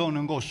工作都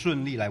能够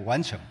顺利来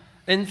完成。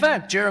In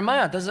fact,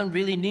 Jeremiah doesn't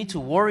really need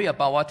to worry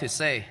about what to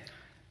say.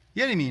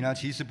 耶利米呢，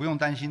其实不用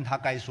担心他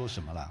该说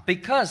什么了。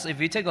Because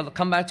if you take a look,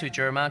 come back to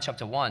Jeremiah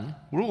chapter 1,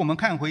 如果我们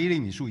看回耶利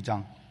米书1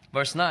章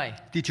verse 9.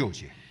 第9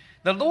节，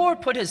 The Lord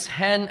put his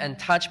hand and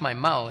touched my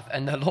mouth,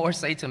 and the Lord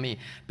said to me,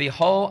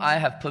 Behold, I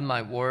have put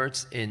my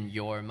words in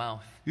your mouth.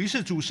 于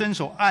是主伸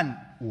手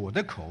按我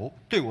的口，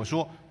对我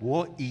说：“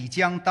我已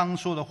将当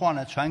说的话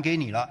呢传给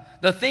你了。”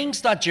 The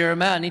things that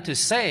Jeremiah need to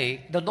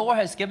say, the Lord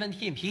has given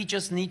him. He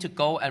just need to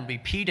go and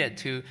repeat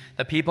it to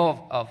the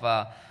people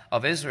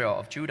of Israel,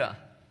 of Judah.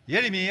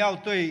 耶利米要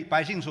对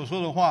百姓所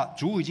说的话，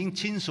主已经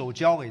亲手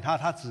教给他，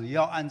他只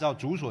要按照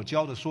主所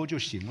教的说就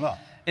行了。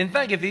In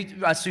fact,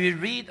 as we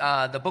read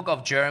the book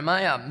of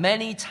Jeremiah,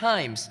 many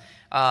times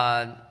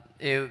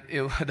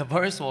the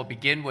verse will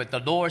begin with the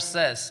Lord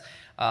says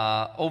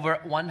over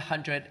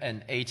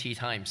 180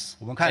 times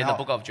in the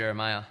book of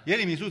Jeremiah. 耶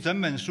利米书整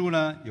本书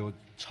呢有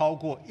超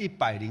过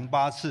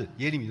108次，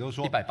耶利米都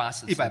说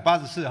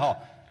180次哈，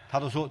他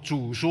都说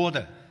主说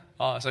的。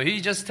So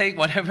he just take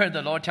whatever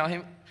the Lord tell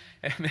him.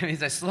 Maybe he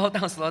says, slow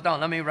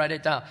down, let me write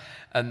it down.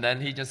 And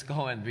then he just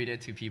go and read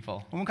it to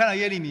people. 我们看到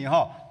耶利米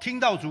听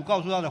到主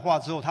告诉他的话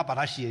之后，他把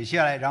它写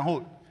下来，然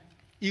后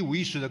一五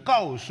一十的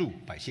告诉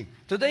百姓。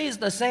Today is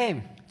the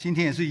same. 今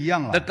天也是一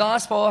样了。The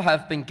gospel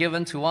have been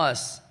given to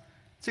us.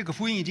 这个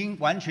福音已经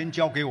完全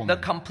交给我们。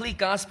The complete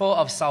gospel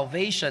of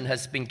salvation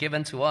has been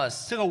given to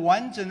us. 这个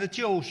完整的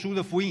救赎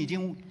的福音已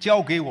经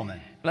交给我们。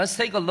Let's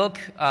take a look.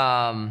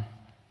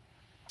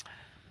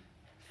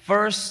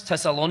 1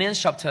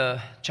 Thessalonians chapter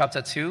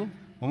 2.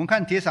 我们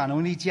看帖撒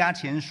罗尼迦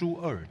前书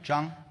2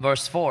章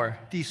verse 4.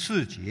 第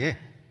4节。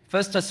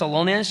1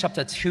 Thessalonians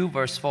chapter 2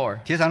 verse 4.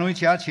 帖撒罗尼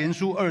迦前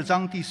书2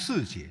章第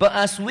4节。But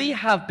as we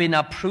have been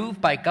approved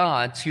by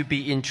God to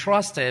be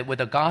entrusted with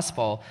the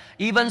gospel,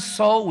 even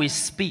so we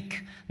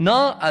speak,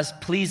 not as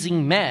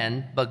pleasing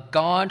men, but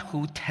God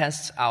who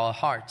tests our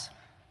hearts.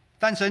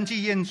 但神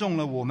既验中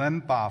了我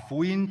们，把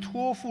福音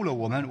托付了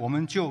我们，我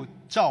们就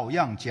照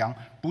样讲，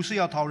不是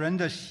要讨人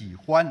的喜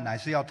欢，乃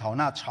是要讨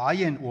那查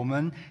验我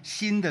们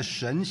心的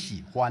神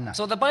喜欢啊。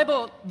So the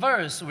Bible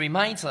verse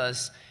reminds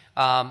us,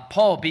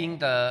 Paul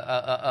being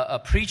a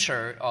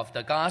preacher of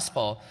the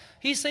gospel,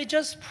 he said,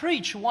 just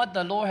preach what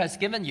the Lord has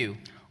given you.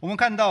 我们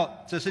看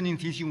到这圣经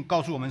提醒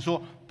告诉我们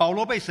说，保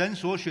罗被神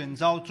所选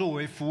召作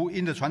为福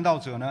音的传道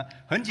者呢，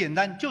很简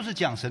单，就是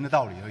讲神的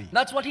道理而已。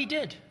That's what he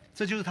did.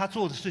 这就是他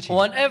做的事情。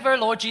 Whenever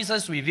Lord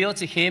Jesus revealed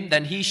to him,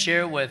 then he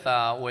shared with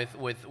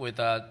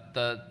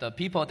the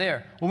people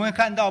there. 我们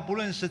看到，不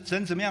论是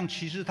神怎么样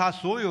启示他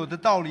所有的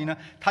道理呢，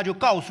他就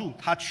告诉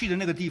他去的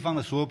那个地方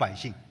的所有百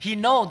姓。 He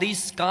know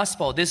this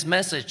gospel, this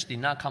message did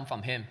not come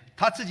from him.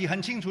 他自己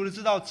很清楚的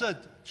知道，这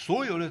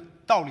所有的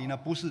道理呢，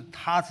不是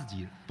他自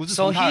己，不是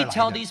So 从他而 he 来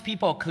tell 的。 these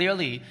people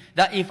clearly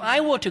that if I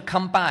were to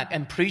come back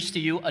and preach to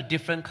you a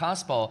different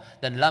gospel,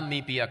 then let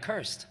me be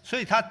accursed. 所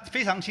以他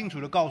非常清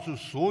楚的告诉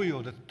所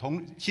有的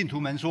信徒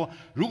们说，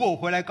如果我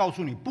回来告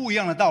诉你不一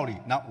样的道理，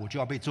那我就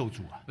要被咒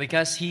诅啊！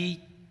 Because he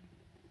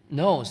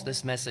knows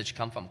this message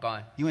come from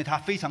God. 因为他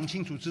非常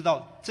清楚知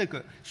道这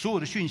个所有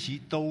的讯息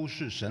都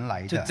是神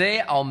来的。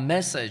 Today our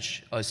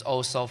message is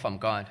also from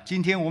God.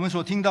 今天我们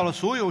所听到的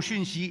所有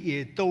讯息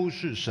也都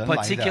是神来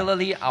的，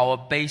 Particularly our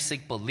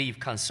basic belief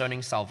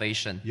concerning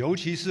salvation. 尤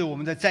其是我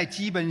们在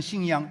基本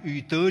信仰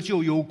与得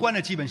救有关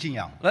的基本信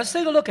仰。 Let's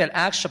take a look at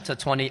Acts chapter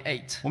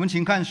 28. 我们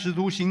请看《使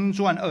徒行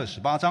传》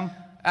28章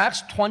Acts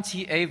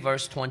 28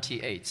 verse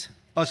 28.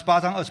 ，28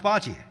章28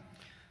节。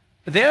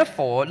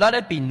 Therefore, let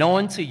it be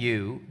known to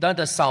you that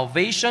the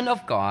salvation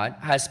of God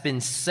has been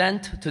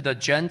sent to the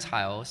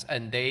Gentiles,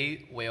 and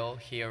they will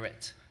hear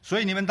it. 所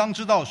以你们当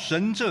知道，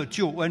神这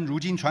救恩如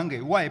今传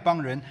给外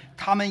邦人，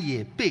他们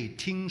也被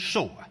听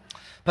受啊。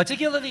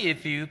 Particularly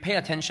if you pay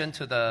attention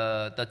to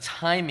the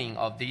timing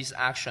of these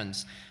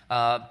actions,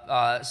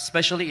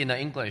 especially in the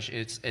English,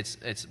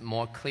 it's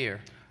more clear.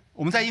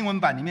 我们在英文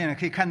版里面呢，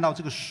可以看到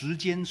这个时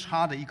间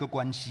差的一个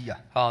关系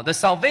啊。 The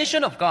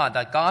salvation of God,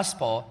 that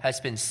gospel,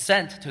 has been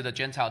sent to the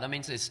Gentile. That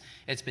means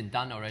it's been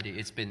done already.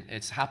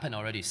 It's happened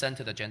already. Sent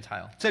to the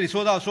Gentile. 这里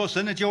说到说，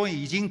神的救恩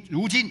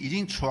如今已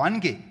经传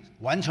给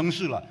完成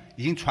式了，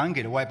已经传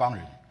给了外邦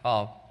人。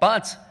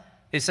 But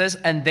it says,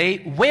 and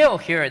they will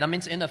hear it. That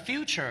means in the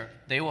future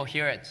they will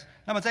hear it.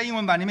 那么在英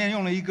文版里面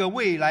用了一个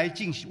未来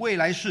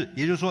式，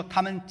也就是说，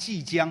他们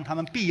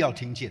必要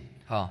听见。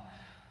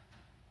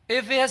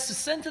 If it has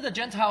sent to the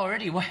Gentile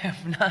already, why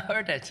have not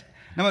heard it?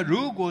 那么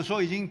如果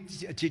说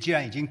既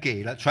然已经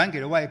传给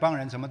了外邦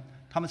人，怎么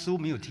他们似乎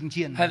没有听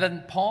见呢？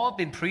 Haven't Paul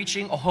been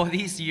preaching all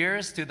these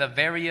years to the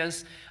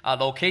various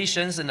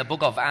locations in the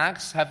book of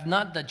Acts? Have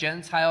not the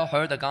Gentile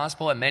heard the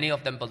gospel and many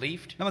of them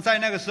believed? 那么在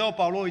那个时候，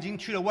保罗已经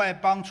去了外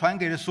邦，传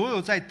给了所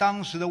有在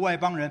当时的外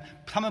邦人，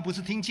他们不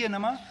是听见了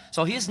吗？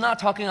 So he's not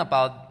talking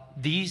about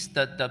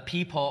the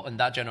people in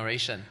that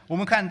generation. 我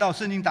们看到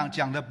圣经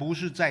讲的不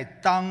是在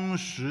当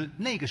时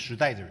那个时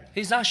代的人，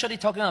 He's actually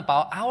talking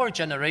about our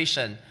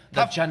generation,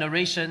 the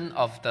generation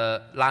of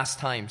the last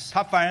times.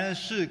 他反而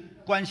是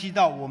关系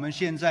到我们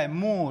现在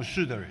末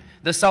世的人。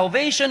 The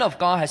salvation of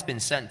God has been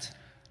sent.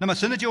 那么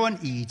神的救恩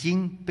已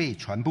经被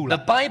传布 The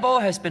了，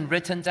 Bible has been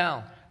written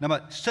down, 那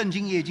么圣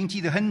经也已经记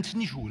得很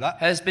清楚了，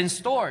 has been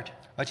stored.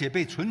 而且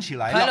被存起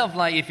来 Kind 了， of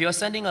like if you're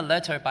sending a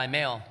letter by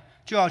mail.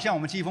 就好像我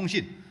们寄一封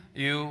信。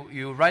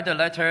 You write the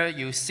letter,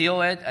 you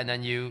seal it, and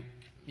then you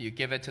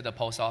give it to the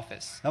post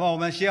office. 那么我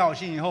们写好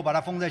信以后，把它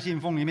封在信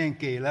封里面，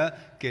给了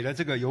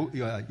这个邮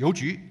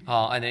局。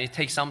 And it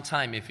takes some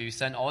time. If you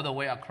send all the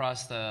way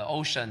across the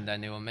ocean,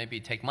 then it will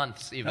maybe take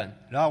months even.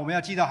 然后我们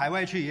要寄到海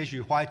外去，也许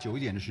花久一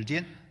点的时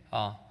间。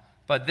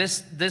 But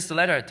this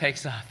letter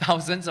takes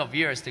thousands of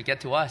years to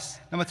get to us.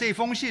 那么这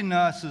封信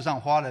呢，事实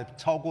上花了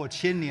超过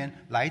1000年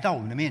来到我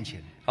们的面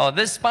前。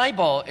 This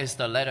Bible is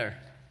the letter.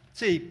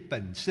 这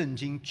本圣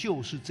经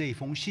就是这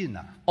封信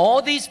啊。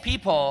 All these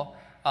people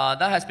that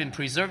has been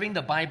preserving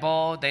the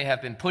Bible, they have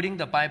been putting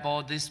the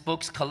Bible, these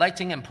books,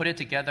 collecting and put it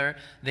together.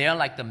 They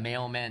are like the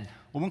mailmen.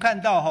 我们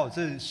看到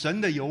这神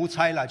的邮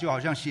差啦，就好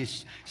像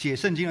写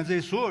圣经的这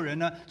些所有人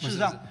呢，事实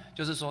上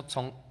就是说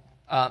从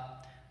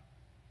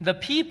the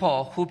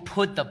people who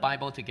put the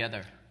Bible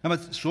together. 那么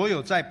所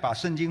有在把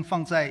圣经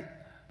放在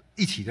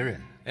一起的人。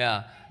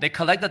 Yeah, they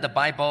collected the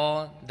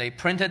Bible, they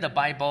printed the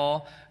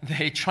Bible,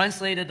 they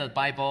translated the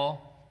Bible.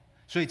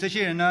 所以这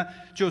些人呢，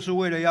就是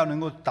为了要能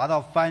够达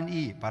到翻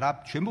译，把它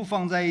全部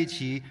放在一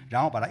起，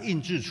然后把它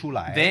印制出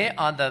来。 They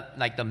are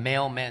like the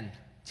mailmen.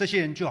 这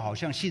些人就好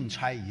像信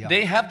差一样。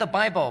 They have the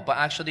Bible, but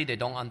actually they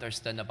don't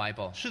understand the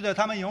Bible. 是的，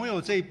他们拥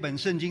有这本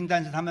圣经，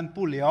但是他们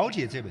不了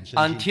解这本圣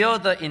经。 Until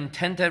the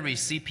intended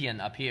recipient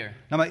appear.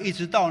 那么一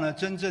直到呢，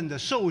真正的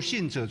受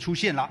信者出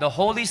现了。 The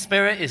Holy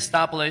Spirit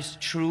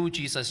established through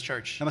Jesus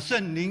Church. 那么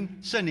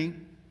圣灵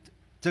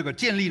这个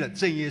建立了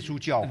正耶稣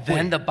教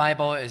Then 会。 the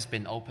Bible has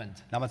been opened.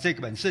 那么这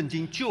本圣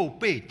经就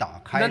被打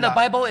开 Then the 了。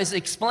 Bible is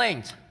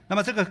explained 那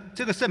么这个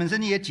这本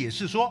圣经也解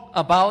释说，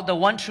 about the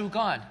one true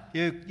God.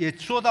 也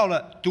说到了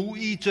独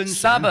一真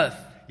神， Sabbath.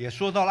 也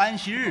说到了安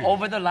息日。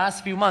 Over the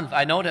last few months,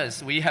 I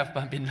noticed we have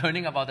been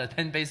learning about the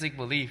 10 basic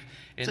belief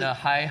in a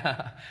high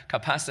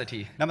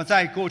capacity. 那么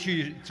在过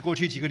去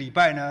几个礼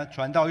拜呢，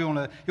传道用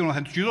了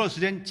许多的时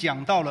间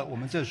讲到了我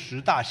们这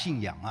10大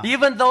信仰啊。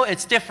 Even though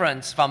it's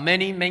different from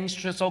many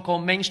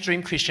so-called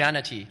mainstream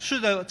Christianity, 是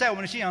的，在我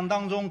们的信仰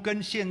当中，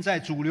跟现在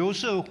主流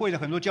社会的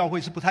很多教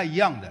会是不太一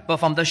样的。 but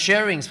from the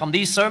sharings, from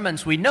these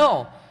sermons, we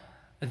know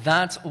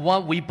that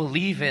what we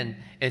believe in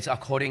is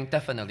according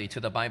definitely to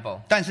the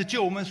Bible. 但是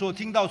就我们所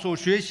听到、所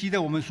学习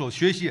的，我们所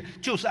学习的，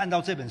就是按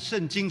照这本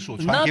圣经所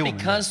传 Not 给我们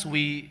的。 because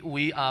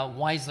we are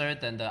wiser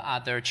than the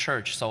other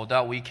church so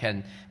that we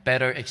can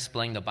better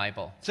explain the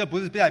Bible. 这不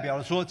是代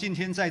表说今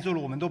天在座的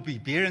我们都比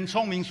别人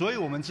聪明，所以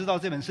我们知道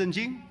这本圣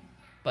经。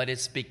 But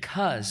it's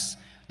because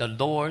the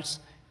Lord's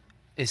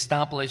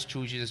established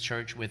through Jesus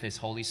Church with His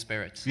Holy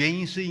Spirit. 原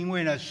因是因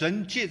为呢，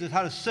神借着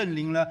他的圣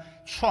灵呢，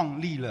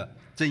创立了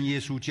真耶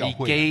稣教 He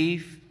会。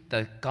 gave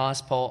the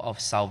gospel of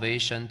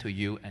salvation to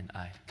you and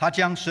I. 他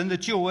将神的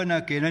救恩呢，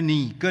给了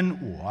你跟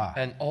我啊。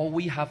 And all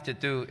we have to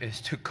do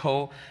is to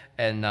go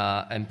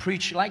and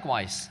preach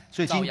likewise.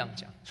 所以照样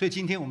讲。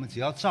今天我们只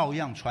要照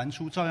样传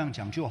出，照样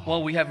讲就好。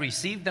 What we have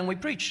received, then we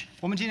preach.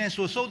 我们今天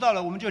所收到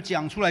的，我们就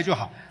讲出来就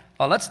好。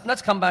 Let's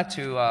come back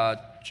to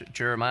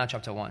Jeremiah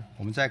chapter 1.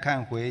 我们再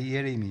看回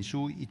耶利米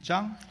书1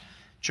章，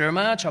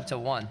 Jeremiah chapter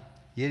 1,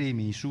 耶利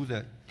米书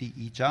的第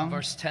1章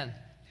verse 10.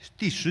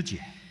 第10节。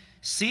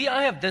 See,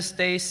 I have this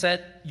day set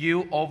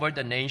you over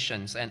the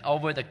nations and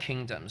over the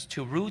kingdoms,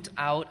 to root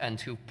out and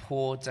to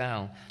pull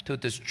down, to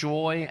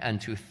destroy and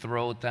to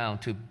throw down,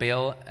 to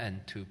build and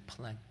to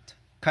plant.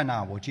 看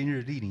哪，我今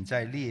日立你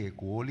在列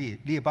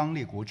邦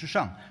列国之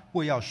上，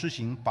为要施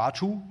行拔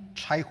出、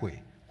拆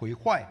毁、毁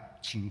坏、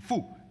倾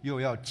覆，又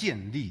要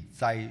建立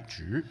栽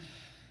植。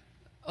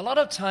 A lot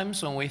of times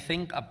when we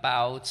think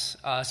about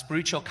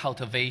spiritual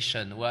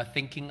cultivation, we're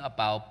thinking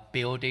about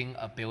building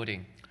a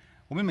building.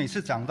 我们每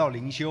次讲到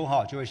灵修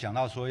哈，就会想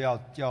到说要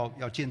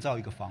建造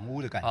一个房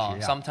屋的感觉啊。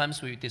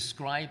 Sometimes we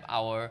describe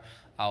our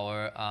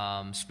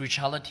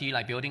spirituality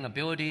like building a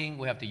building.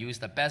 We have to use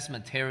the best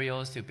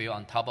materials to build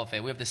on top of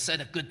it. We have to set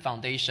a good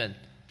foundation.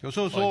 有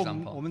时候说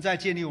我们在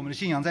建立我们的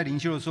信仰，在灵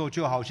修的时候，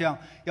就好像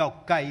要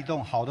盖一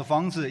栋好的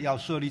房子，要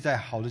设立在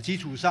好的基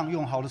础上，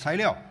用好的材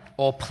料。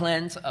 Or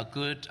plant a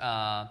good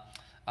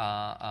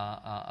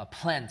a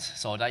plant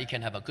so that you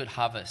can have a good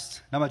harvest.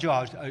 那么就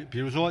好，比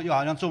如说，又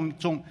好像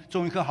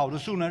种一棵好的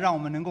树呢，让我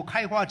们能够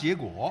开花结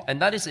果。 And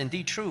that is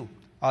indeed true.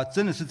 啊，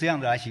真的是这样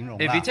的来形容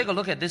If 啦 you。take a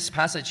look at this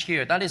passage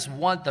here, that is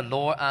what the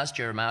Lord asked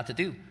Jeremiah to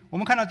do. 我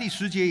们看到第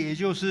10节，也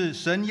就是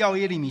神要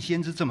耶利米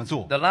先知这么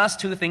做。 The last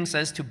two things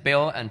says to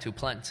build and to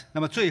plant.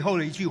 那么最后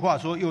的一句话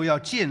说，又要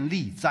建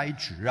立栽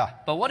植啊。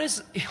 But what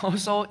is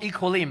also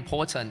equally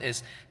important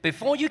is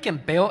before you can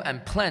build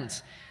and plant,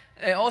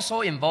 it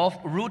also involves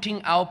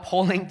rooting out,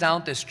 pulling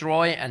down,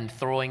 destroy, and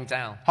throwing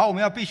down. 好，我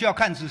们必须要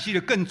看仔细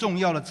的，更重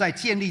要的，在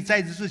建立栽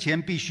植之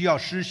前，必须要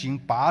施行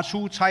拔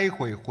出、拆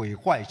毁、毁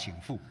坏、倾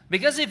覆。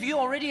 Because if you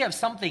already have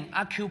something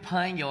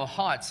occupying your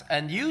heart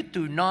and you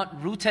do not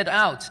root it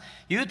out,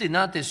 you do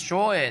not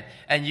destroy it,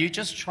 and you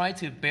just try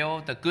to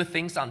build the good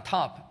things on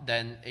top,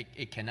 then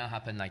it cannot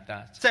happen like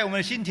that. 在我们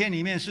的心田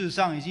里面，事实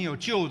上已经有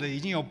旧的、已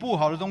经有不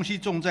好的东西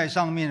种在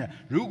上面了。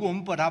如果我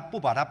们不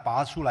把它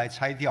拔出来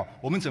拆掉，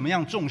我们怎么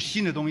样种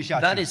新的东西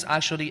下 That 去？ is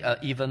actually an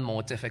even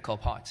more difficult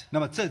part. 那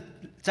么这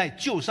在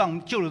旧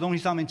的东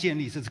西上面建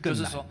立，这是更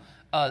难。就是说,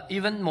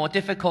 even more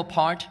difficult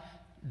part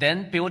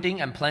than building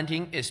and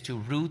planting is to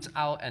root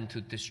out and to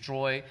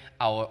destroy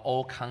our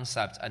old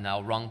concepts and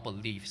our wrong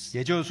beliefs.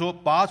 也就是说，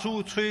拔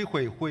出、摧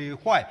毁、毁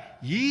坏、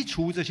移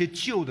除这些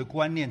旧的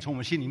观念从我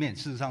们心里面，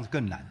事实上是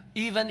更难。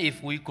 Even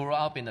if we grew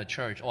up in the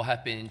church or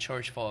have been in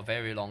church for a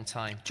very long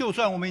time. 就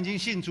算我们已经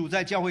信主，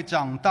在教会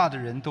长大的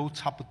人都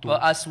差不多。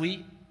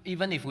 But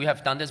even if we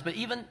have done this, but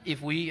even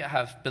if we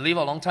have believed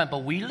a long time, but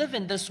we live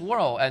in this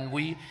world and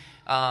we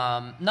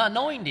not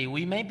knowingly,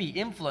 we may be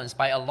influenced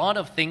by a lot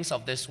of things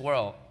of this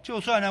world. 就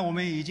算呢，我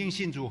们已经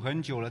信主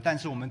很久了，但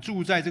是我们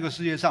住在这个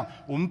世界上，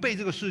我们被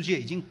这个世界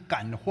已经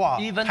感化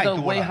Even 太 the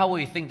多 way 了。 how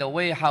we think, the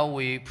way how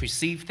we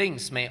perceive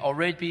things may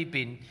already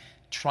be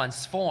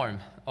transformed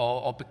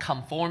or be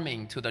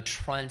conforming to the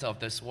trend of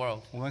this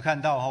world. 我们看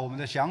到哈，我们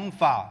的想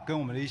法跟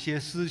我们的一些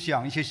思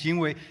想、一些行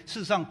为，事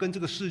实上跟这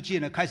个世界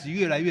呢开始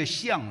越来越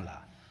像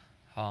了。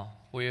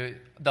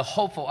 The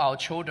hope for our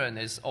children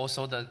is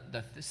also the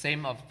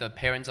same of the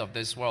parents of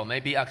this world.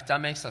 Maybe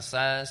academic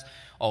success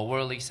or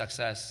worldly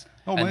success.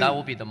 And that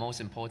will be the most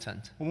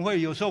important. 我们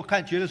会有时候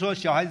觉得说，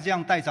小孩子这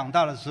样带长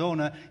大的时候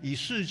呢，以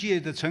世界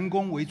的成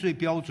功为最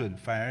标准，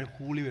反而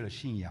忽略了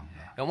信仰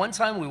了。 And one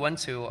time we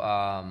went to,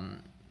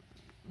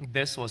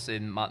 this was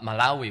in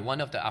Malawi, one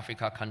of the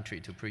Africa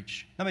country, to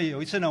preach. 那么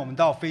有一次呢，我们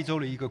到非洲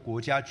的一个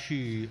国家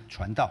去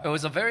传道。 It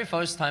was the very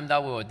first time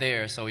that we were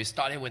there, so we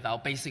started with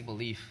our basic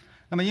belief.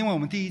 那么因为我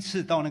们第一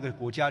次到那个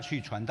国家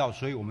去传道，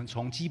所以我们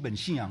从基本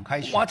信仰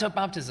开始， Water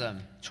baptism.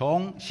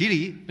 从洗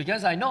礼。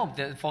 Because I know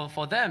that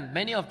for them,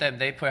 many of them,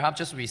 they perhaps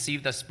just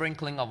received the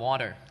sprinkling of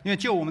water. 因为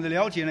就我们的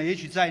了解呢，也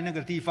许在那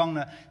个地方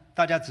呢，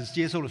大家只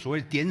接受了所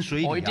谓点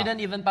水 or 礼 it 啊， didn't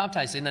even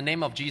baptize in the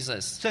name of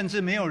Jesus. 甚至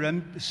没有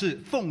人是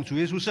奉主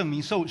耶稣圣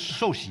名受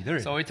洗的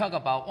人。 So we talk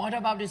about water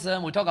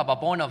baptism, we talk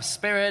about born of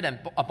spirit and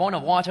born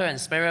of water and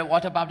spirit,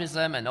 water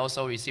baptism, and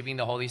also receiving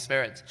the Holy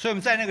Spirit. 所以我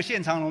们在那个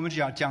现场，我们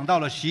讲到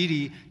了洗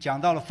礼，讲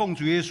到了奉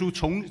主耶稣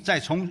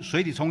从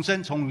水里重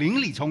生，从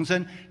灵里重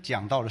生，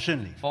讲到了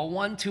圣灵。 For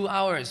 1-2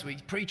 hours, we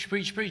preach,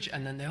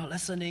 and then they are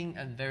listening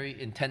and very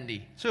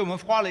intently. 所以我们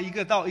花了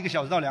1个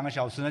小时到2个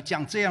小时呢，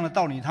讲这样的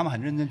道理，他们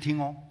很认真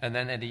听哦。 And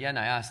then at the end,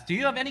 I asked, "Do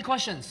you have any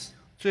questions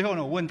最后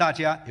呢，我问大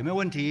家有没有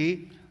问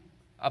题？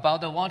 about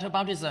the water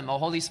baptism or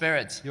Holy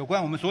Spirit?" 有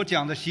关我们所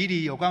讲的洗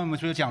礼，有关我们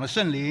所讲的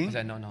圣 I 灵，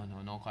 said,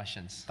 "No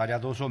questions." 大家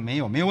都说没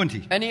有问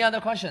题。 Any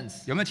other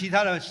questions? 有没有其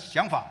他的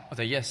想法？ I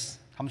said, "Yes."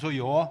 他们说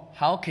有哦。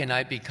 How can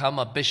I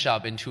become a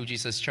bishop in True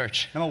Jesus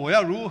Church? 那么我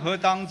要如何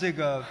当这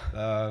个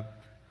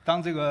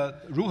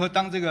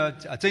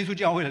真耶稣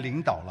教会的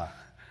领导了？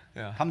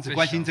 Yeah, 他们只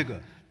关心这个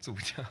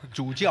bishop.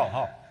 主教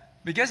哈。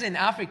 Because in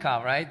Africa,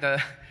 right,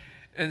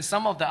 in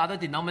some of the other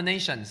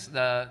denominations,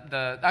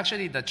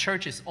 actually the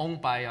church is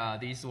owned by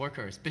these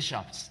workers,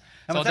 bishops.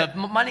 So the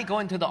money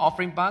going to the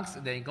offering box,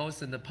 then it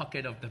goes in the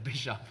pocket of the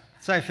bishop.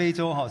 在非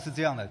洲哈是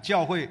这样的，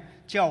教会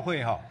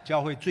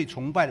最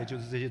崇拜的就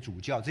是这些主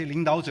教，这些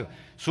领导者，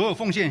所有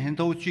奉献钱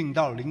都进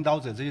到领导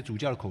者这些主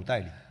教的口袋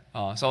里。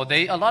 So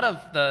a lot of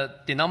the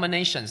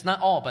denominations,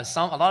 not all, but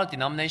a lot of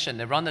denominations,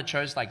 they run the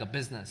church like a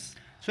business.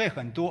 所以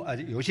很多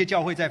有一些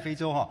教会在非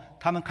洲哈，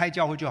他们开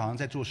教会就好像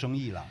在做生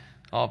意啦。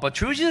But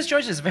True Jesus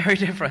Church is very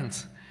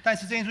different. 但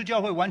是真耶稣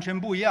教会完全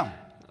不一样。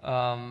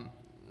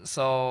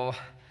 So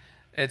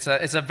it's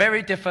a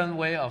very different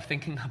way of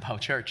thinking about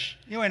church.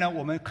 因为呢，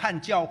我们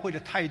看教会的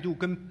态度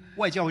跟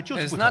外教会就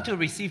是 It's 不 not 同。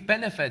 to receive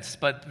benefits,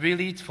 but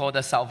really for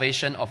the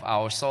salvation of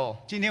our soul.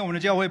 今天我们的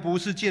教会不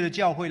是借着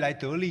教会来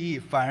得利益，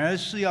反而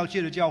是要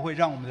借着教会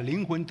让我们的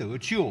灵魂得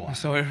救啊。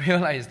 So we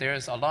realize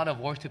there's a lot of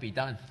work to be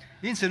done.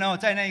 因此呢，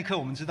在那一刻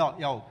我们知道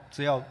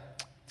只要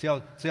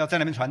在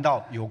那边传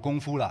道有功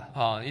夫了。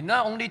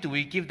 Not only do we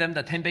give them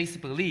the 10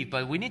 basic belief,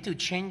 but we need to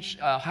change,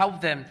 help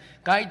them,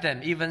 guide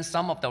them, even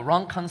some of the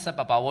wrong concept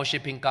about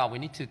worshiping God, we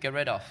need to get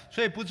rid of.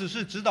 所以不只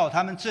是指导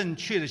他们正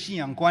确的信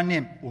仰观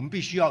念，我们必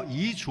须要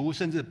移除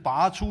甚至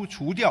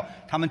除掉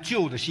他们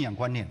旧的信仰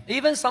观念。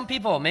 Even some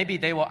people, maybe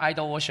they were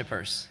idol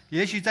worshippers.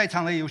 也许在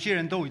场的有些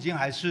人都已经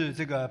还是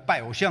这个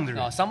拜偶像的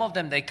人。 Some of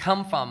them, they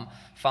come from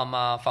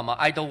an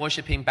idol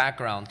worshipping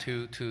background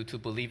to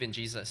believe in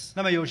Jesus.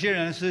 那么有些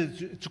人是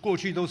过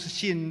去都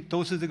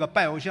是这个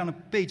拜偶像的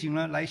背景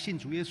呢，来信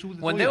主耶稣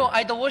的都 When they 有。 were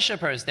idol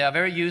worshippers, they are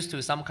very used to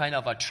some kind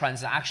of a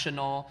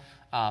transactional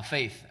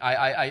faith.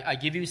 I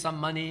give you some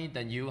money,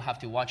 then you have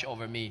to watch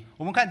over me.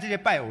 我们看这些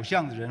拜偶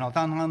像的人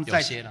当他们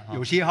在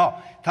有些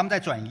他们在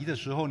转移的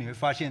时候，你会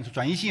发现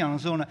转移信仰的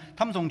时候呢，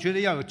他们总觉得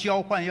要有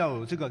交换，要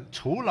有这个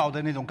酬劳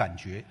的那种感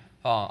觉。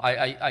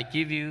 I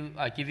give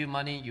you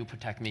money, you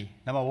protect me.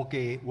 那么我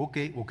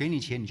给你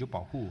钱，你就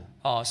保护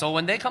我。 So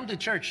when they come to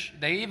church,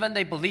 they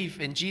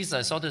believe in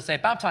Jesus, so to say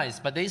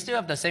baptized, but they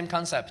still have the same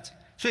concept.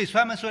 所以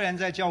他们虽然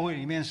在教会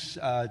里面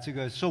这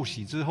个受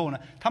洗之后呢，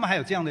他们还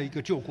有这样的一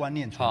个旧观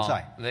念存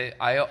在。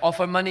I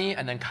offer money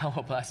and then God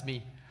will bless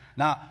me.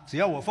 那只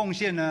要我奉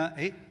献呢，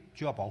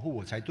就要保护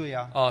我才对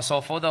啊。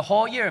 So for the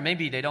whole year,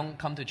 maybe they don't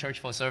come to church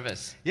for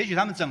service. 也许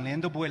他们整年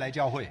都不会来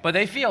教会。 But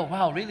they feel,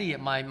 wow, really,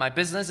 my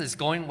business is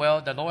going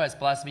well. The Lord has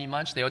blessed me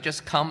much. They'll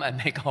just come and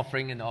make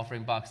offering in the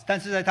offering box. 但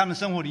是在他们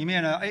生活里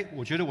面呢，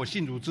我觉得我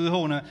信主之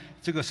后呢，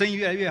这个生意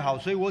越来越好，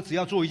所以我只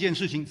要做一件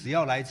事情，只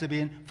要来这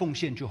边奉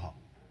献就好。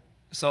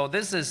 So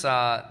this is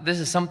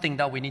something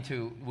that we need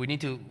to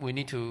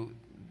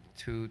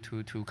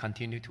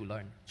continue to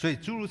learn. 所以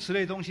诸如此类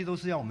的东西都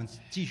是要我们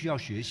继续要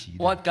学习的。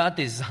 What God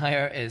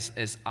desires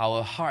is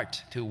our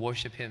heart to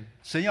worship Him.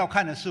 神要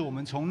看的是我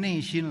们从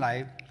内心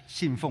来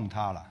信奉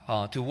他了。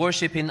 To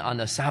worship Him on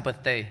the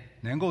Sabbath day.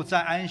 能够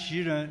在安息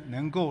日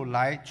能够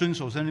来遵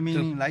守神的命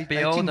To 令，来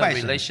build 敬 the 拜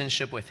神，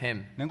 relationship with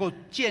Him. 能够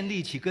建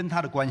立起跟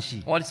他的关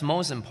系。 What is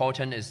most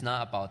important is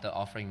not about the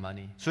offering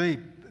money. 所以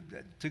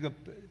这个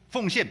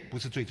奉献不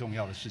是最重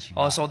要的事情。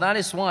 So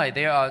that is why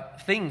there are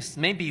things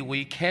maybe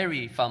we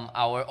carry from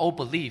our old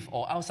belief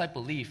or outside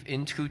belief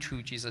into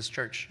True Jesus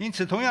Church. 因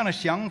此，同样的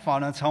想法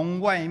呢，从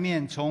外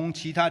面从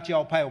其他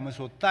教派我们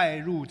所带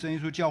入真耶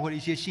稣教会的一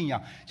些信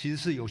仰，其实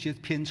是有些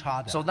偏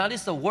差的。 So that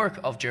is the work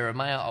of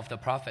Jeremiah of the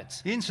prophets.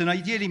 因此呢，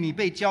耶利米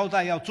被交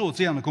代要做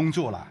这样的工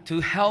作啦，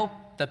 To help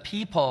the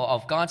people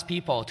of God's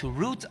people to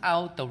root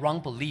out the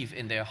wrong belief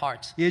in their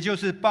hearts. 也就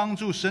是帮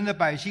助神的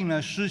百姓呢，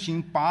施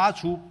行拔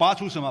除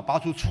什么？拔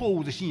除错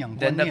误的信仰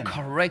观 Then the 念。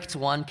 correct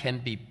one can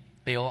be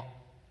built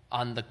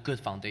on the good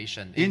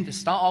foundation. It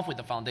start off with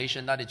the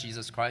foundation that is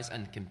Jesus Christ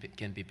and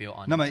can be built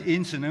on. 那么，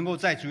因此能够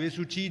在主耶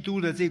稣基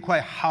督的这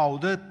块好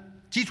的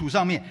基础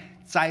上面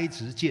栽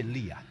植建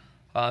立啊。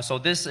 So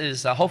this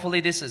is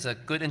hopefully this is a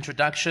good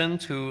introduction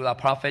to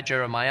prophet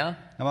Jeremiah.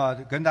 那么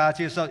跟大家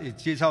介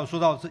绍说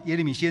到耶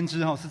利米先知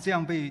是这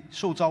样被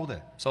受召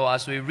的。 So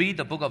as we read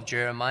the book of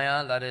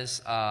Jeremiah, let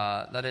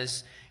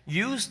us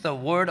used the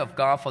word of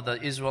God for the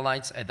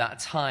Israelites at that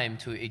time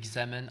to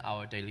examine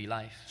our daily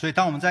life. 所以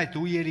当我们在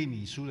读耶利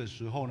米书的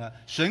时候呢，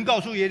神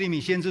告诉耶利米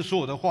先知所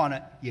有的话呢，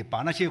也把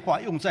那些话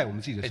用在我们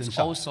自己的身 It's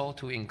上， also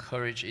to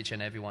encourage each and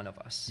every one of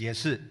us. 也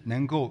是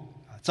能够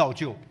造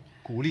就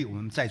鼓励我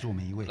们在座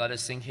每一位。 Let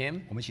us sing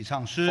hymn 我们一起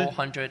唱诗，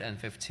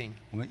 415.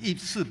 我们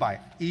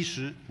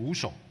415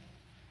首。